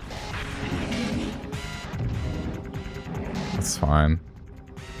 That's fine.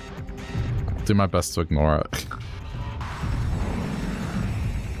 I'll do my best to ignore it.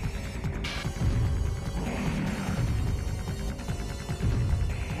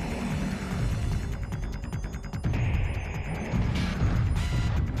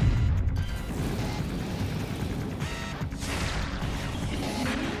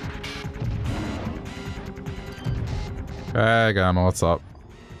 Hey, Gamma, what's up?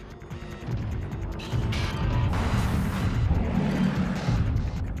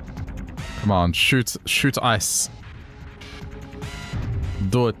 Come on, shoot ice.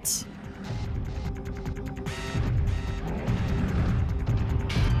 Do it.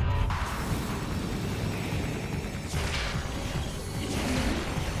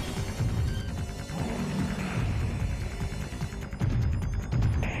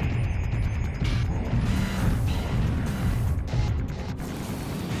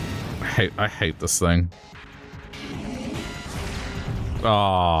 I hate this thing.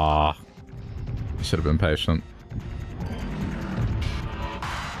 Ah, should have been patient.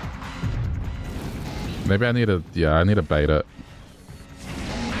 Maybe I need to, yeah, I need to bait it.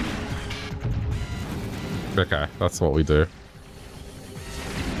 Okay, that's what we do.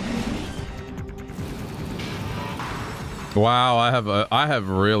 Wow, I have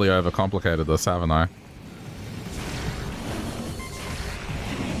really overcomplicated this, haven't I?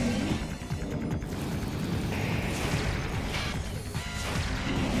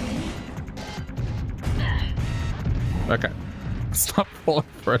 Okay. Stop falling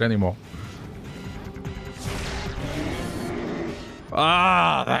for it anymore.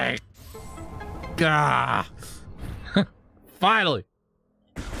 Ah, thank... Ah. Finally!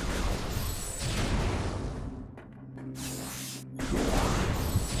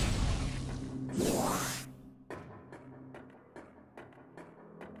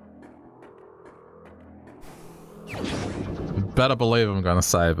 Better believe I'm gonna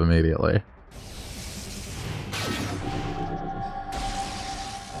save immediately.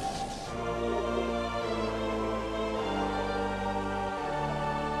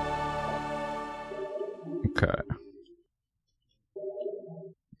 Okay.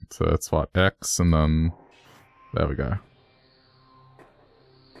 So it's what, X, and then... There we go.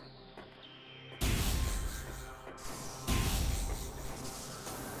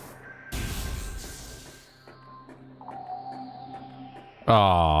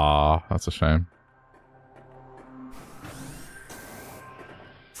 Ah, that's a shame.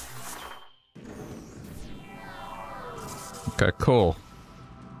 Okay, cool.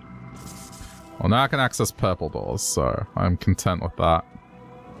 Well, now I can access purple doors, so I'm content with that.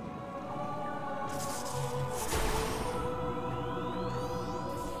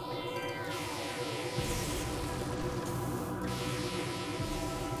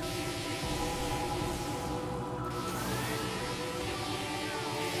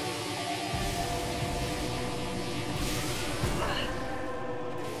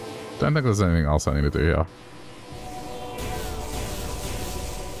 Don't think there's anything else I need to do here.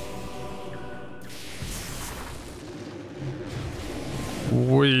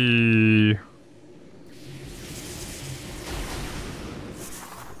 Whee!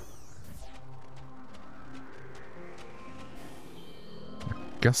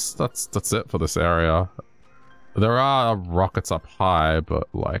 Guess that's it for this area. There are rockets up high, but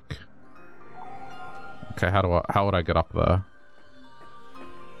like... Okay, how would I get up there?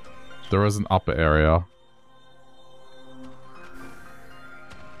 There is an upper area.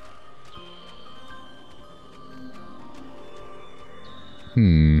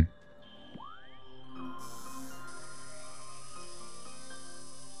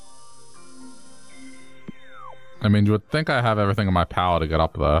 I mean, you would think I have everything in my power to get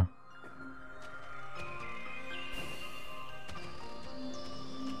up there.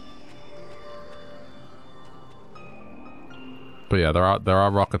 But yeah, there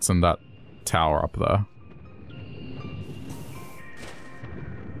are rockets in that tower up there.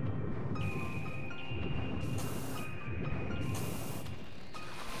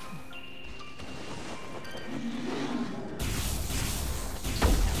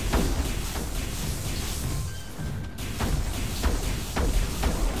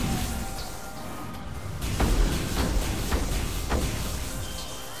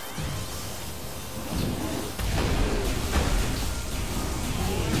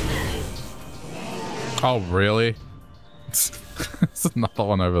 Oh, really? There's another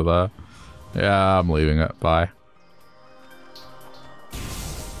one over there. Yeah, I'm leaving it. Bye.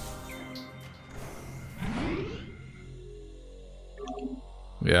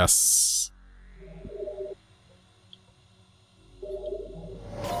 Yes.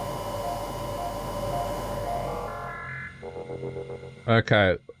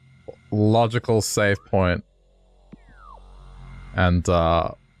 Okay. Logical save point. And,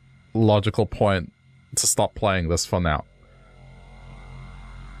 logical point to stop playing this for now.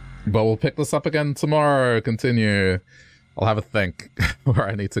 But we'll pick this up again tomorrow, continue. I'll have a think where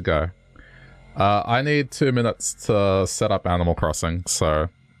I need to go. I need 2 minutes to set up Animal Crossing, so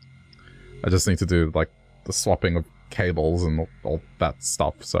I just need to do, like, the swapping of cables and all that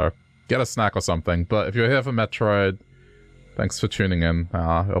stuff, so get a snack or something. But if you're here for Metroid, thanks for tuning in.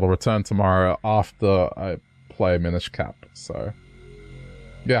 It'll return tomorrow after I play Minish Cap, so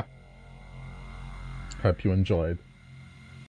yeah. Hope you enjoyed.